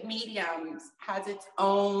of the mediums has its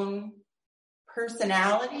own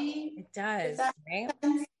personality. It does. Right?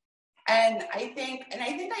 And I think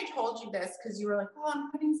I told you this because you were like, oh,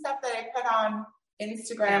 I'm putting stuff that I put on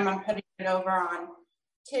Instagram, I'm putting it over on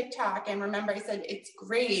TikTok. And remember, I said it's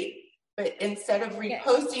great, but instead of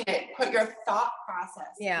reposting it, put your thought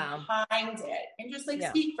process behind it and just like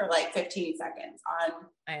speak for like 15 seconds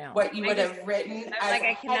on what you would have written.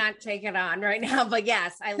 I cannot take it on right now, but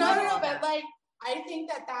yes, I love it. But like, I think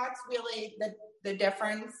that that's really the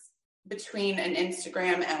difference between an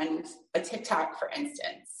Instagram and a TikTok, for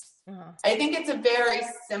instance. I think it's a very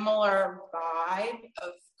similar vibe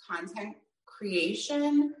of content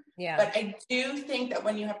creation. Yeah. But I do think that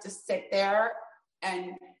when you have to sit there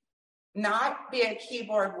and not be a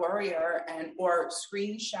keyboard warrior or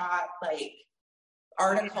screenshot like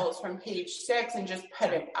articles from page 6 and just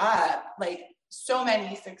put it up, like so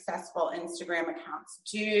many successful Instagram accounts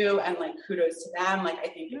do, and like kudos to them. Like I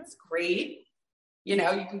think it's great. You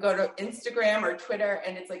know, you can go to Instagram or Twitter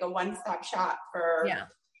and it's like a one-stop shop for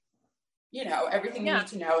you know, everything you need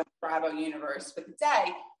to know in the Bravo universe for the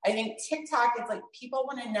day. I think TikTok is like, people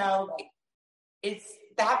want to know, like, it's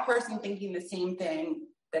that person thinking the same thing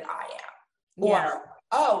that I am. Or,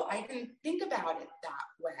 oh, I didn't think about it that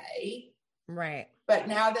way. Right. But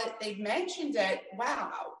now that they've mentioned it,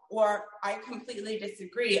 wow. Or I completely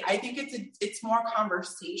disagree. I think it's more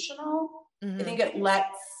conversational. I think it lets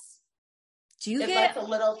Do you get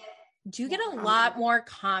a lot more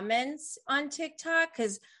comments on TikTok?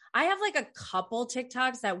 Because I have like a couple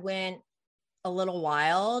TikToks that went a little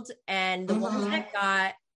wild, and the ones that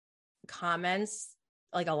got comments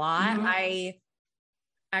like a lot, I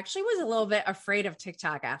actually was a little bit afraid of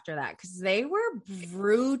TikTok after that because they were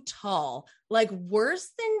brutal, like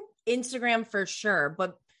worse than Instagram for sure,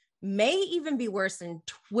 but may even be worse than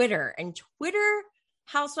Twitter. And Twitter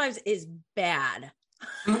Housewives is bad.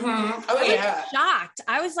 Oh, I was shocked.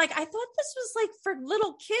 I was like, I thought this was like for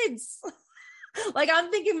little kids. Like I'm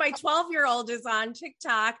thinking my 12-year-old is on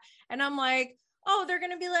TikTok and I'm like, oh, they're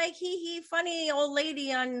going to be like, hee, funny old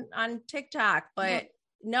lady on TikTok. But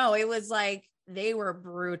no, it was like, they were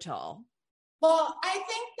brutal. Well, I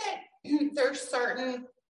think that there's certain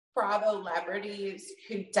Bravo celebrities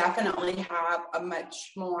who definitely have a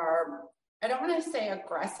much more, I don't want to say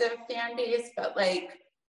aggressive fan base, but like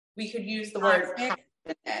we could use the word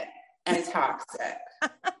passionate and toxic.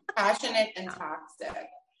 Passionate and toxic.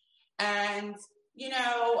 And, you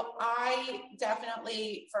know, I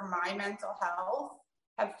definitely, for my mental health,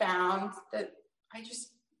 have found that I just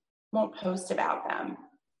won't post about them.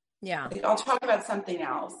 Yeah. Like, I'll talk about something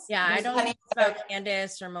else. Yeah, I don't talk about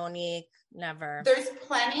Candace or Monique, never. There's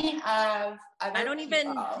plenty of other I don't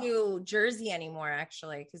even do Jersey anymore,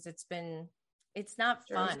 actually, because it's not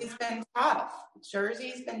fun.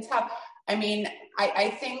 Jersey's been tough. I mean, I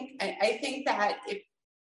think that if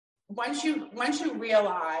once you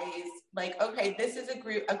realize, like, okay, this is a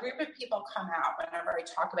group of people come out whenever I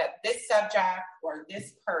talk about this subject or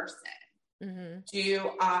this person.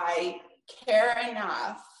 Do I care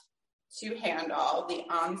enough to handle the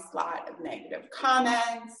onslaught of negative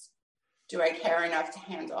comments? Do I care enough to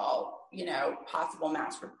handle, you know, possible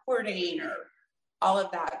mass reporting or all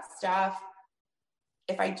of that stuff?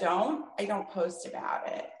 If I don't post about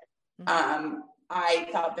it. I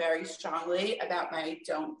felt very strongly about my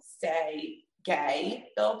Don't Say Gay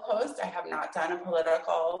bill post. I have not done a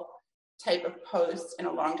political type of post in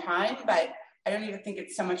a long time, but I don't even think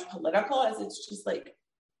it's so much political as it's just like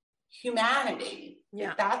humanity. Yeah.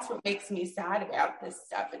 Like, that's what makes me sad about this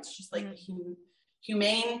stuff. It's just like the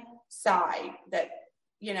humane side that,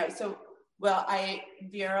 you know, so will I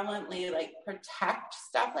virulently like protect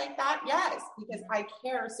stuff like that? Yes, because I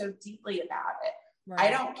care so deeply about it. Right.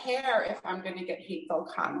 I don't care if I'm going to get hateful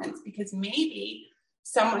comments, because maybe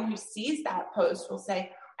someone who sees that post will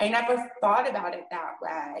say, I never thought about it that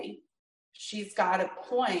way. She's got a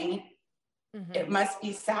point. It must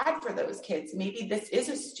be sad for those kids. Maybe this is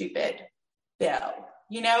a stupid bill,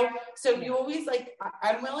 you know? So you always like,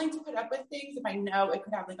 I'm willing to put up with things if I know it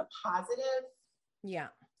could have like a positive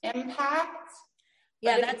impact.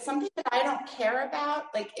 Yeah, but if it's something that I don't care about,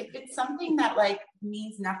 like if it's something that like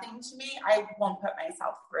means nothing to me, I won't put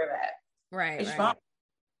myself through it. Right.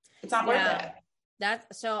 It's not worth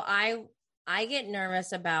it. I get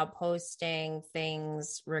nervous about posting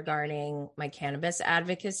things regarding my cannabis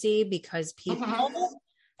advocacy because people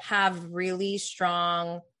have really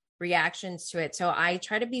strong reactions to it. So I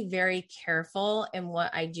try to be very careful in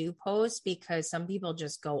what I do post because some people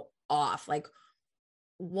just go off. Like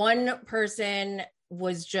one person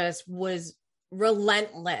was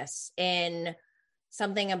relentless in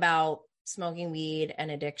something about smoking weed and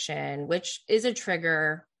addiction, which is a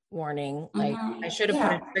trigger warning. Like I should have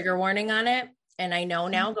put a trigger warning on it. And I know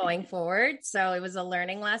now going forward. So it was a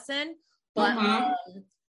learning lesson, but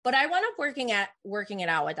I wound up working it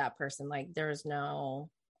out with that person. Like there's no,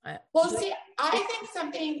 I think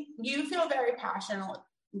something you feel very passionately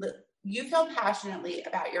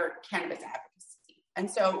about your cannabis advocacy. And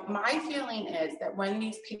so my feeling is that when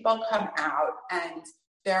these people come out and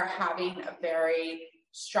they're having a very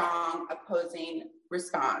strong opposing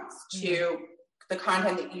response to the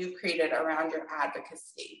content that you've created around your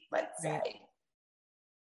advocacy, let's say,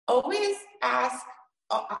 always ask,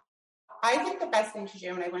 I think the best thing to do,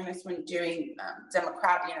 and I learned this when doing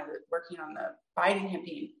working on the Biden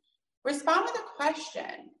campaign, respond with a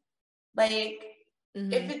question. Like,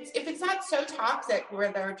 if it's not so toxic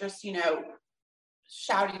where they're just,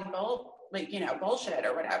 shouting bullshit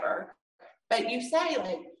or whatever, but you say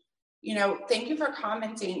like, thank you for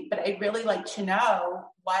commenting, but I'd really like to know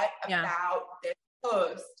what about this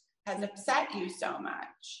post has upset you so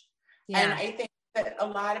much. And I think that a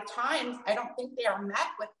lot of times I don't think they are met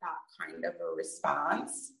with that kind of a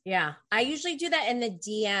response. Yeah. I usually do that in the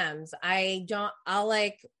DMs. I'll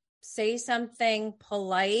like say something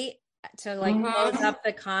polite to like close up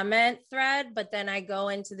the comment thread, but then I go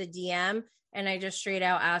into the DM and I just straight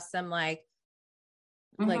out ask them like,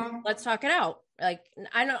 let's talk it out. Like,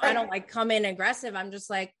 I don't like come in aggressive. I'm just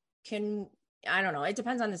like, I don't know. It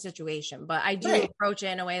depends on the situation, but I do approach it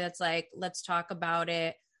in a way that's like, let's talk about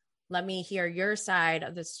it. Let me hear your side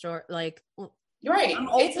of the story. Like, right. I'm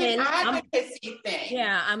open. It's an advocacy thing.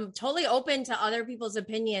 Yeah. I'm totally open to other people's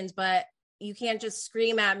opinions, but you can't just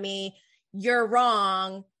scream at me, you're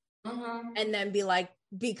wrong. And then be like,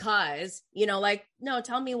 because, no,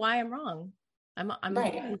 tell me why I'm wrong. I'm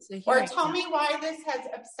right. Or tell me why this has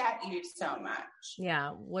upset you so much.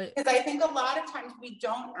 Yeah. Because I think a lot of times we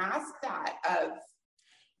don't ask that of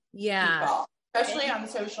people, especially on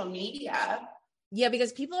social media. Yeah,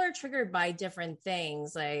 because people are triggered by different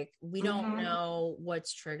things. Like we don't know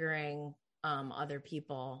what's triggering other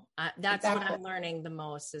people. That's what I'm learning the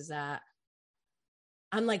most is that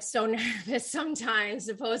I'm like so nervous sometimes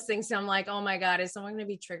to post things. So I'm like, oh my God, is someone going to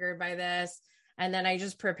be triggered by this? And then I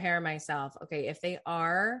just prepare myself. Okay, if they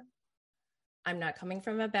are, I'm not coming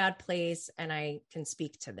from a bad place and I can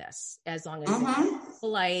speak to this as long as it's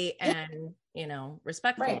polite and,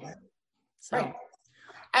 respectful. Right. So,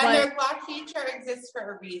 and their block feature exists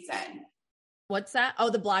for a reason. What's that? Oh,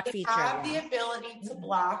 the block feature. Have the ability to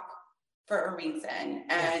block for a reason.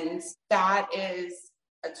 And that is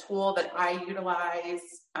a tool that I utilize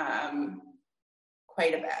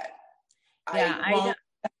quite a bit. I won't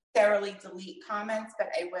necessarily delete comments, but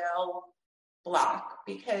I will block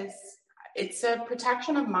because it's a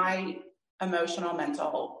protection of my emotional,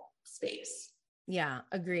 mental space. Yeah,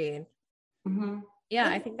 agreed. Yeah,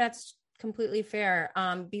 I think that's completely fair.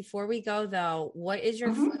 Before we go though, what is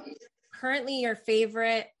currently your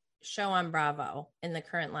favorite show on Bravo in the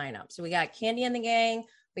current lineup? So we got Candy and the Gang,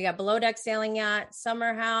 we got Below Deck Sailing Yacht,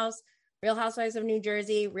 Summer House, Real Housewives of New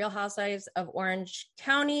Jersey, Real Housewives of Orange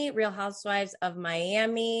County, Real Housewives of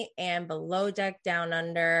Miami, and Below Deck Down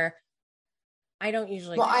Under. I don't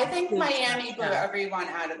usually. Well, I think Miami blew everyone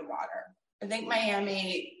out of the water. I think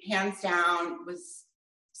Miami, hands down, was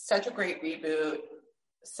such a great reboot,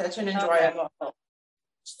 such an enjoyable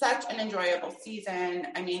season.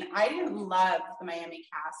 I mean, I didn't love the Miami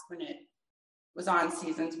cast when it was on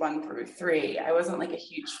seasons 1 through 3. I wasn't like a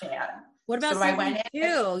huge fan. What about season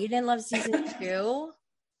 2? You didn't love season 2?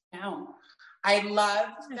 No. I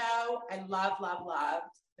loved the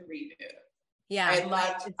reboot. Yeah. I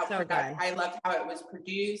loved how it was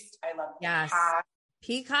produced. I loved the cast.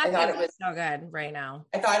 Peacock, I thought it was so good right now.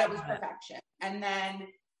 I thought it was perfection. And then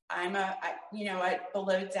at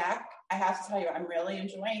Below Deck, I have to tell you, I'm really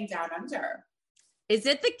enjoying Down Under. Is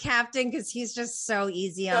it the captain? Because he's just so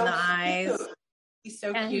easy on the eyes. He's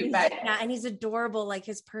so cute. And he's adorable, like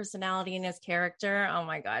his personality and his character. Oh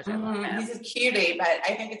my gosh, I love him. He's a cutie, but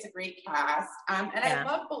I think it's a great cast. I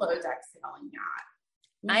love Below Deck Sailing Yacht.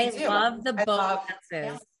 I love the boat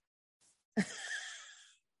dances.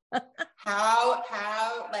 How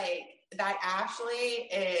like that Ashley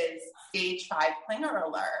is stage 5 clinger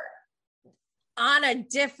alert. On a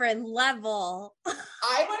different level.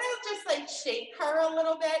 I want like shake her a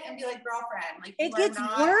little bit and be like, girlfriend, like it gets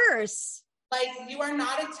worse. Like you are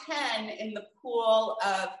not a 10 in the pool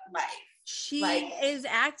of life. She like, is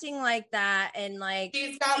acting like that, and like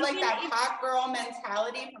she's got like that hot girl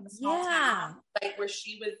mentality from a small town, like where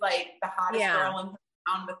she was like the hottest girl in her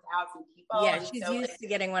town with 1,000 people. Yeah, she's used to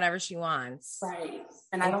getting whatever she wants. Right.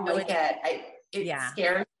 And I don't like it. It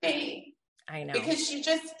scares me. I know. Because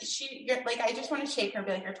you're like, I just want to shake her and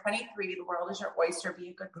be like, you're 23, the world is your oyster, be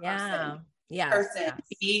a good person.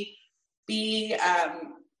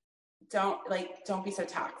 Don't be so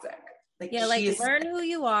toxic. Like, learn who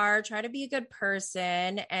you are, try to be a good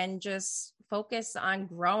person, and just focus on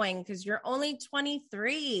growing because you're only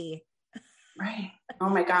 23. Right. Oh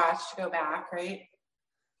my gosh, go back, right?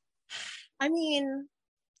 I mean,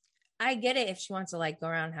 I get it if she wants to like go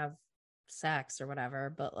around and have sex or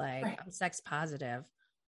whatever, but like I'm sex positive.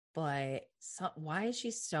 But why is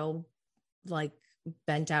she so like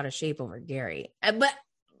bent out of shape over Gary? But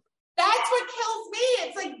that's what kills me.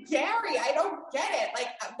 It's like, Gary, I don't get it.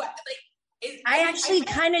 I actually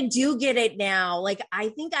kind of do get it now. Like, I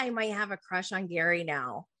think I might have a crush on Gary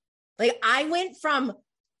now. Like, I went from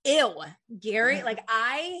Gary. Like,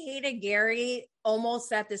 I hated Gary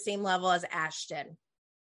almost at the same level as Ashton.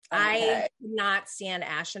 I could not stand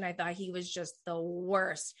Ashton. I thought he was just the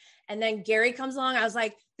worst. And then Gary comes along. I was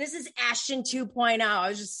like, this is Ashton 2.0. I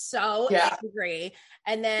was just so angry.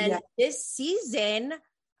 And then this season,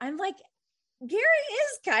 I'm like, Gary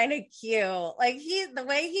is kind of cute. Like the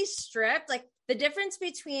way he's stripped, like the difference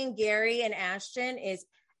between Gary and Ashton is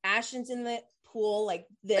Ashton's in the pool, like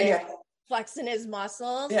this, flexing his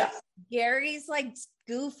muscles. Yeah. Gary's like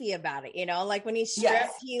goofy about it, like when he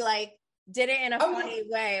stripped, he like did it in a funny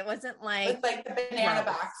way. It wasn't like the banana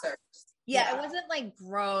boxers. Yeah, it wasn't like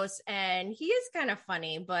gross, and he is kind of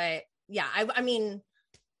funny, but I mean,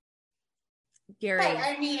 Gary.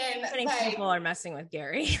 People are messing with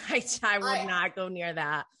Gary. I would not go near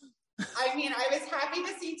that. I mean, I was happy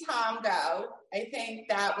to see Tom go. I think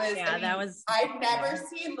that was. I've never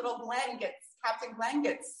seen Captain Glenn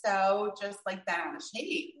get so just like bent out of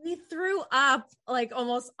shape. We threw up like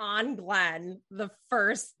almost on Glenn the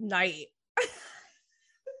first night.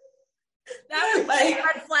 That was like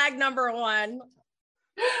red flag number one.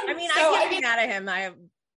 I mean, I can't be mad at him.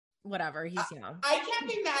 Whatever, he's young. I can't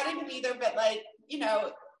be mad at him either, but like,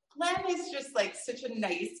 Glenn is just like such a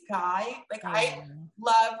nice guy. Like I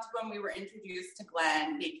loved when we were introduced to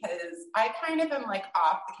Glenn because I kind of am like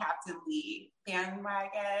off the Captain Lee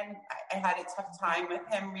bandwagon. I had a tough time with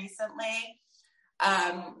him recently.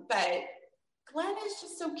 But Glenn is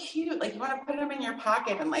just so cute. Like you want to put him in your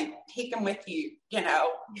pocket and like take him with you,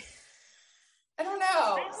 I don't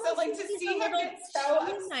know. So like to see him get so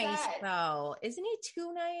upset. Nice though. Isn't he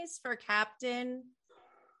too nice for Captain?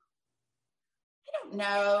 I don't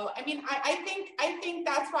know. I mean, I think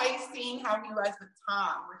that's why seeing how he was with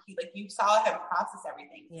Tom, where he like you saw him process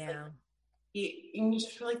everything. Yeah. Like, and you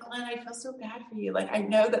just feel like, Glenn, I feel so bad for you. Like I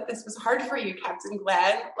know that this was hard for you, Captain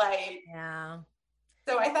Glenn. Like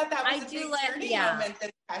So I thought that was a big turning moment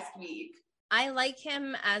this past week. I like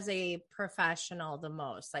him as a professional the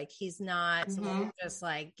most. Like he's not someone who just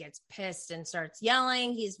like gets pissed and starts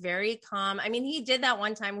yelling. He's very calm. I mean, he did that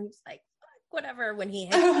one time when he was like, whatever, when he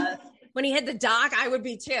hit the dock, I would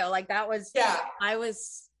be too. Like that was, I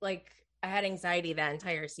was like, I had anxiety that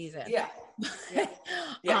entire season. Yeah.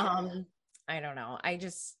 I don't know.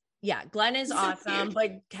 Glenn is awesome,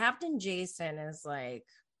 but Captain Jason is like,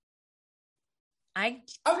 I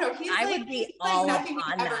would be all like nothing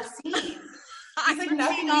on we've that. Ever seen. He's like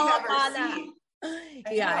nothing we've ever seen.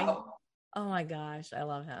 Oh my gosh, I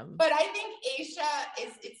love him. But I think Aisha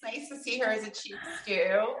it's nice to see her as a chief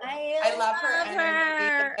stew. I love her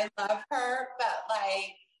energy. I love her, but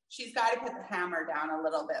like she's got to put the hammer down a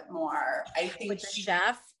little bit more. I think with the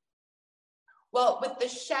chef. Well, with the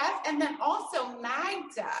chef, and then also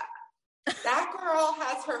Magda. That girl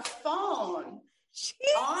has her phone. She's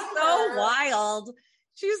so wild.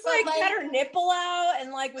 She's like had her nipple out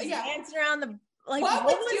and like was dancing around the like. What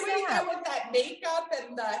was doing that with that makeup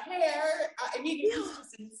and the hair? I mean, it was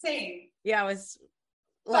just insane. Yeah, it was.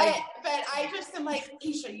 Like, but I just am like,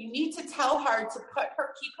 Isha, you need to tell her to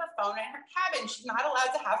keep her phone in her cabin. She's not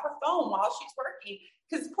allowed to have her phone while she's working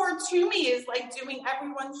because poor Toomey is like doing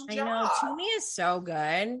everyone's job. I know Toomey is so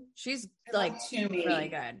good. She's like really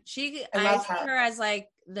good. I see her as like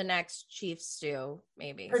the next chief stew,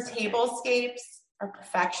 maybe. Her tablescapes are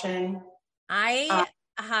perfection. I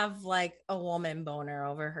have like a woman boner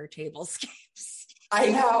over her tablescapes. I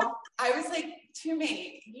know. I was like,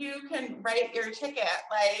 Toomey, you can write your ticket.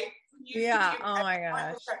 Like, oh my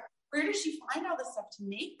gosh. where does she find all this stuff to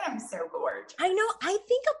make them so gorgeous? I know. I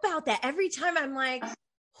think about that every time. I'm like,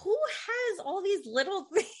 who has all these little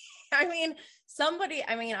things? I mean,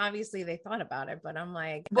 obviously they thought about it, but I'm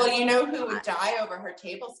like, well, you know who would die over her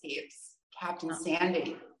tablescapes? Captain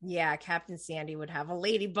Sandy. Yeah, Captain Sandy would have a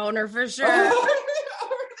lady boner for sure. Over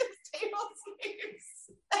the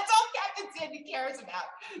tablescapes. That's all Captain Sandy cares about.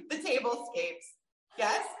 The tablescapes.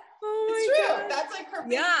 Yes? It's true. God. That's like her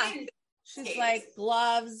big thing. She's like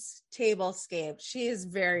gloves, tablescape. She is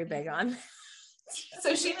very big on that.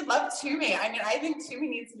 So she would love Toomey. I mean, I think Toomey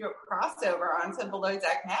needs to do a crossover onto Below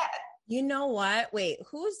Deck Med. You know what? Wait,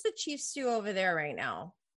 who's the chief stew over there right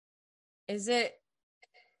now? Is it?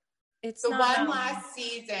 It's the not one last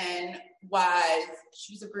season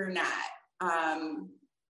she was a brunette.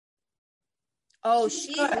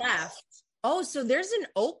 She left. Oh, so there's an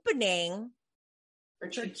opening for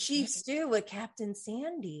Chief Stew with Captain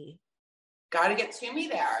Sandy. Got to get Toomey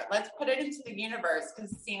there. Let's put it into the universe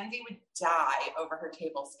because Sandy would die over her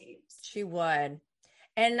tablescapes. She would.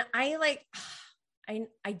 And I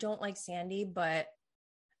don't like Sandy, but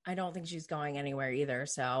I don't think she's going anywhere either.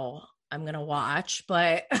 So I'm going to watch,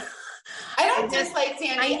 but I don't dislike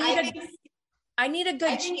Sandy. I need a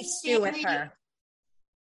good Chief Stew with her.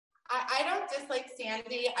 I don't dislike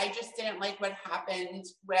Sandy. I just didn't like what happened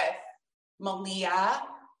with Malia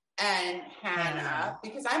and Hannah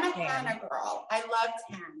because I'm a Hannah girl. I loved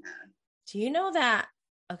Hannah. Do you know that?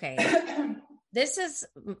 Okay. This is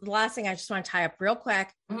the last thing I just want to tie up real quick.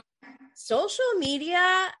 Social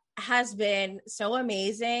media has been so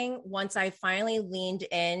amazing once I finally leaned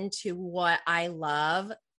into what I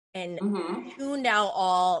love and tuned out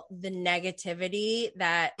all the negativity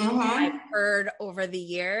that I've heard over the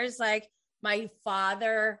years. Like my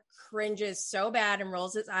father cringes so bad and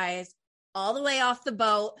rolls his eyes all the way off the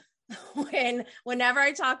boat whenever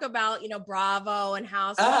I talk about, Bravo and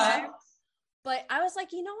Housewives. But I was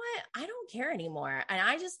like, you know what? I don't care anymore. And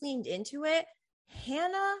I just leaned into it.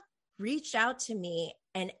 Hannah reached out to me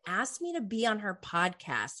and asked me to be on her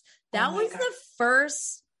podcast. That was the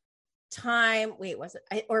first time. Wait, was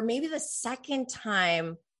it? Or maybe the second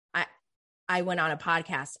time I went on a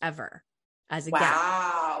podcast ever as a guest.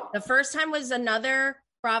 The first time was another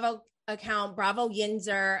Bravo account, Bravo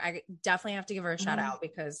Yinzer. I definitely have to give her a shout out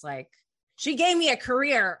because she gave me a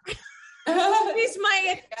career. she's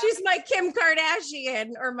my Kim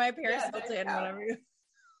Kardashian or my Paris Hilton, whatever.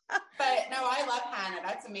 But no, I love Hannah.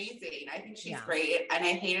 That's amazing. I think she's great. And I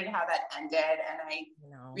hated how that ended. And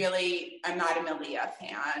I'm not a Malia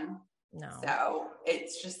fan. No. So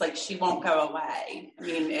it's just like, she won't go away. I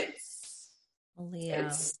mean,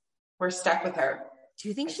 Malia. We're stuck with her. Do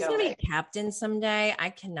you think she's going to be captain someday? I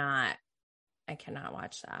cannot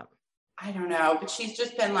watch that. I don't know, but she's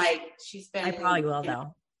been. I probably will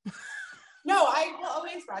though. No, I will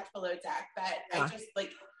always watch Below Deck, but I just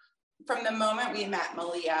from the moment we met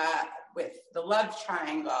Malia with the love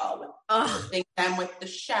triangle, with the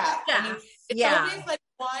chef. Yeah. I mean, it's always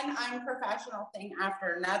one unprofessional thing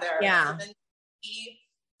after another. Yeah. So then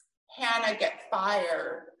Hannah get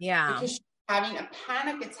fired. Yeah. Because she's having a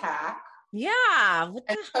panic attack. Yeah. What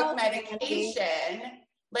the took medication.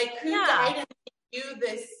 Who died and do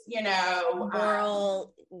this,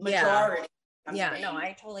 moral majority. Yeah, no,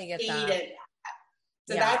 I totally get that.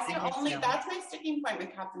 So that's my sticking point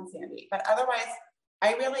with Captain Sandy. But otherwise,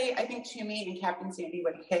 I think Toomey and Captain Sandy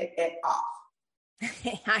would hit it off.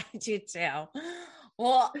 I do too.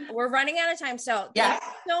 Well, we're running out of time. So thank you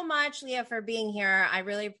so much, Leah, for being here. I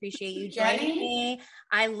really appreciate you joining me.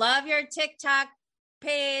 I love your TikTok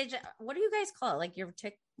page. What do you guys call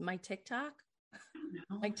it? My TikTok?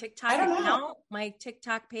 My TikTok account? My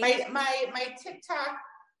TikTok page? My TikTok,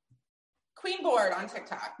 QueenBored on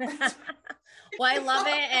TikTok. Well, I love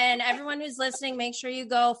it. And everyone who's listening, make sure you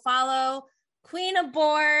go follow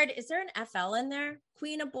QueenBored. Is there an FL in there?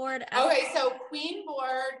 QueenBored. Okay, so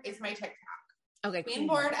QueenBored is my TikTok. Okay.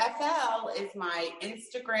 QueenBored FL is my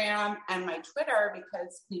Instagram and my Twitter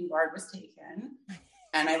because QueenBored was taken.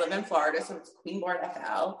 And I live in Florida, so it's QueenBoard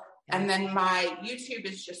FL. And then my YouTube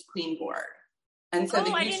is just QueenBoard. And so the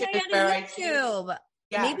YouTube is where I choose.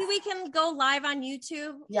 Yes. Maybe we can go live on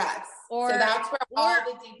YouTube. Yes. So that's where all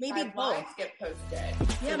the deep dive lives get posted.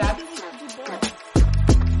 Yeah, so maybe we can do both.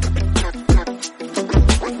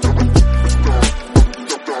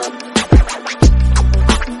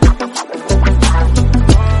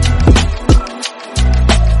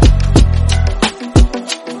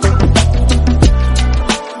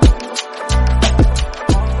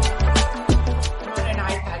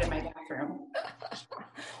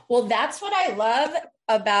 Well, that's what I love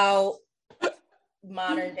about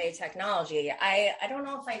modern day technology. I don't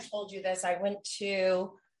know if I told you this. I went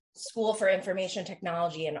to school for information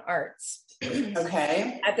technology and arts.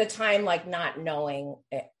 Okay. At the time, like not knowing,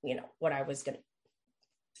 what I was going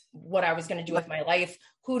to do with my life.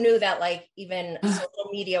 Who knew that like even social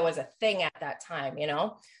media was a thing at that time,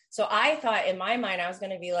 So I thought in my mind, I was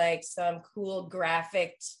going to be like some cool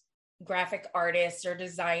graphic artist or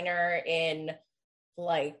designer in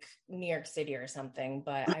like New York City or something.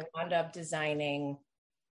 But I wound up designing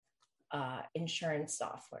insurance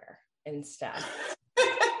software instead.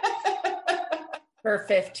 For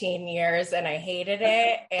 15 years, and I hated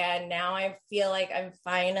it. And now I feel like I'm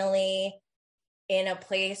finally in a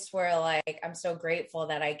place where like, I'm so grateful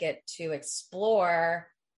that I get to explore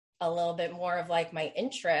a little bit more of like my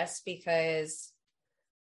interests, because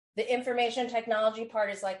the information technology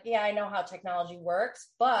part is like, yeah, I know how technology works,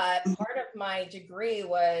 but part of my degree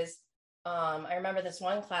was, I remember this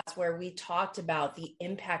one class where we talked about the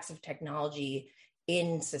impacts of technology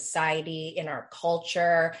in society, in our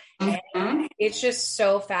culture. And it's just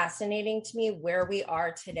so fascinating to me where we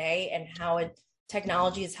are today and how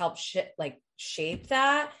technology has helped shape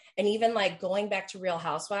that. And even like going back to Real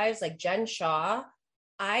Housewives, like Jen Shah,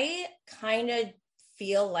 I kind of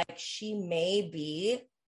feel like she may be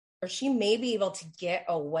able to get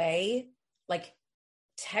away, like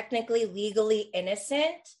technically, legally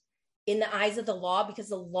innocent in the eyes of the law, because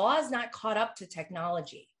the law is not caught up to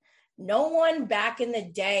technology. No one back in the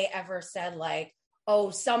day ever said like, oh,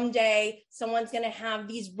 someday someone's going to have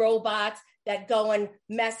these robots that go and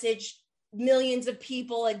message millions of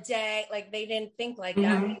people a day. Like they didn't think like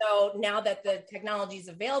that. So now that the technology is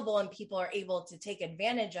available and people are able to take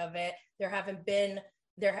advantage of it, there hasn't been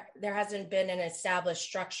an established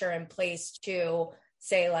structure in place to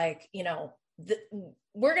say like,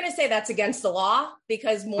 we're going to say that's against the law,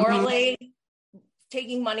 because morally,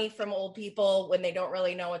 taking money from old people when they don't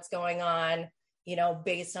really know what's going on,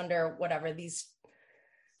 based under whatever these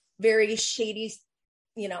very shady,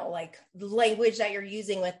 like language that you're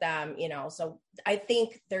using with them, So I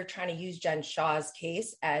think they're trying to use Jen Shah's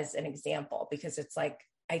case as an example, because it's like,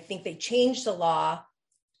 I think they changed the law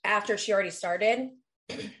after she already started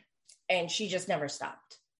and she just never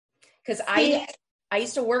stopped. Because I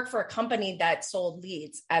used to work for a company that sold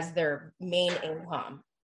leads as their main income.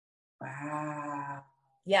 Wow.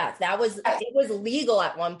 Yeah, it was legal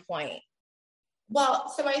at one point. Well,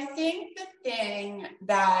 so I think the thing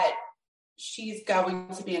that she's going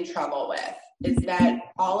to be in trouble with is that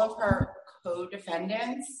all of her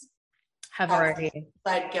co-defendants have already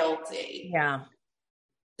pled guilty. Yeah.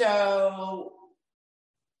 So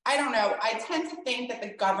I don't know. I tend to think that the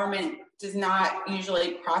government does not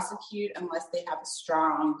usually prosecute unless they have a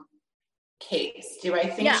strong case. Do I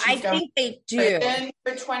think I think they do.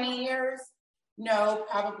 For 20 years? No,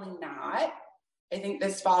 probably not. I think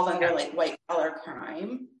this falls under like white collar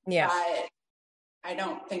crime. Yeah. But I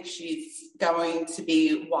don't think she's going to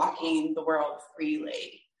be walking the world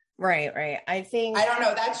freely. Right. I don't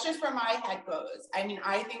know. That's just where my head goes. I mean,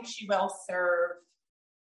 I think she will serve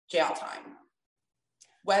jail time.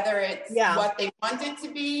 Whether it's what they want it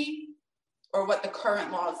to be or what the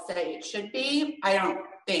current laws say it should be, I don't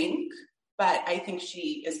think. But I think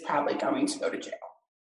she is probably going to go to jail.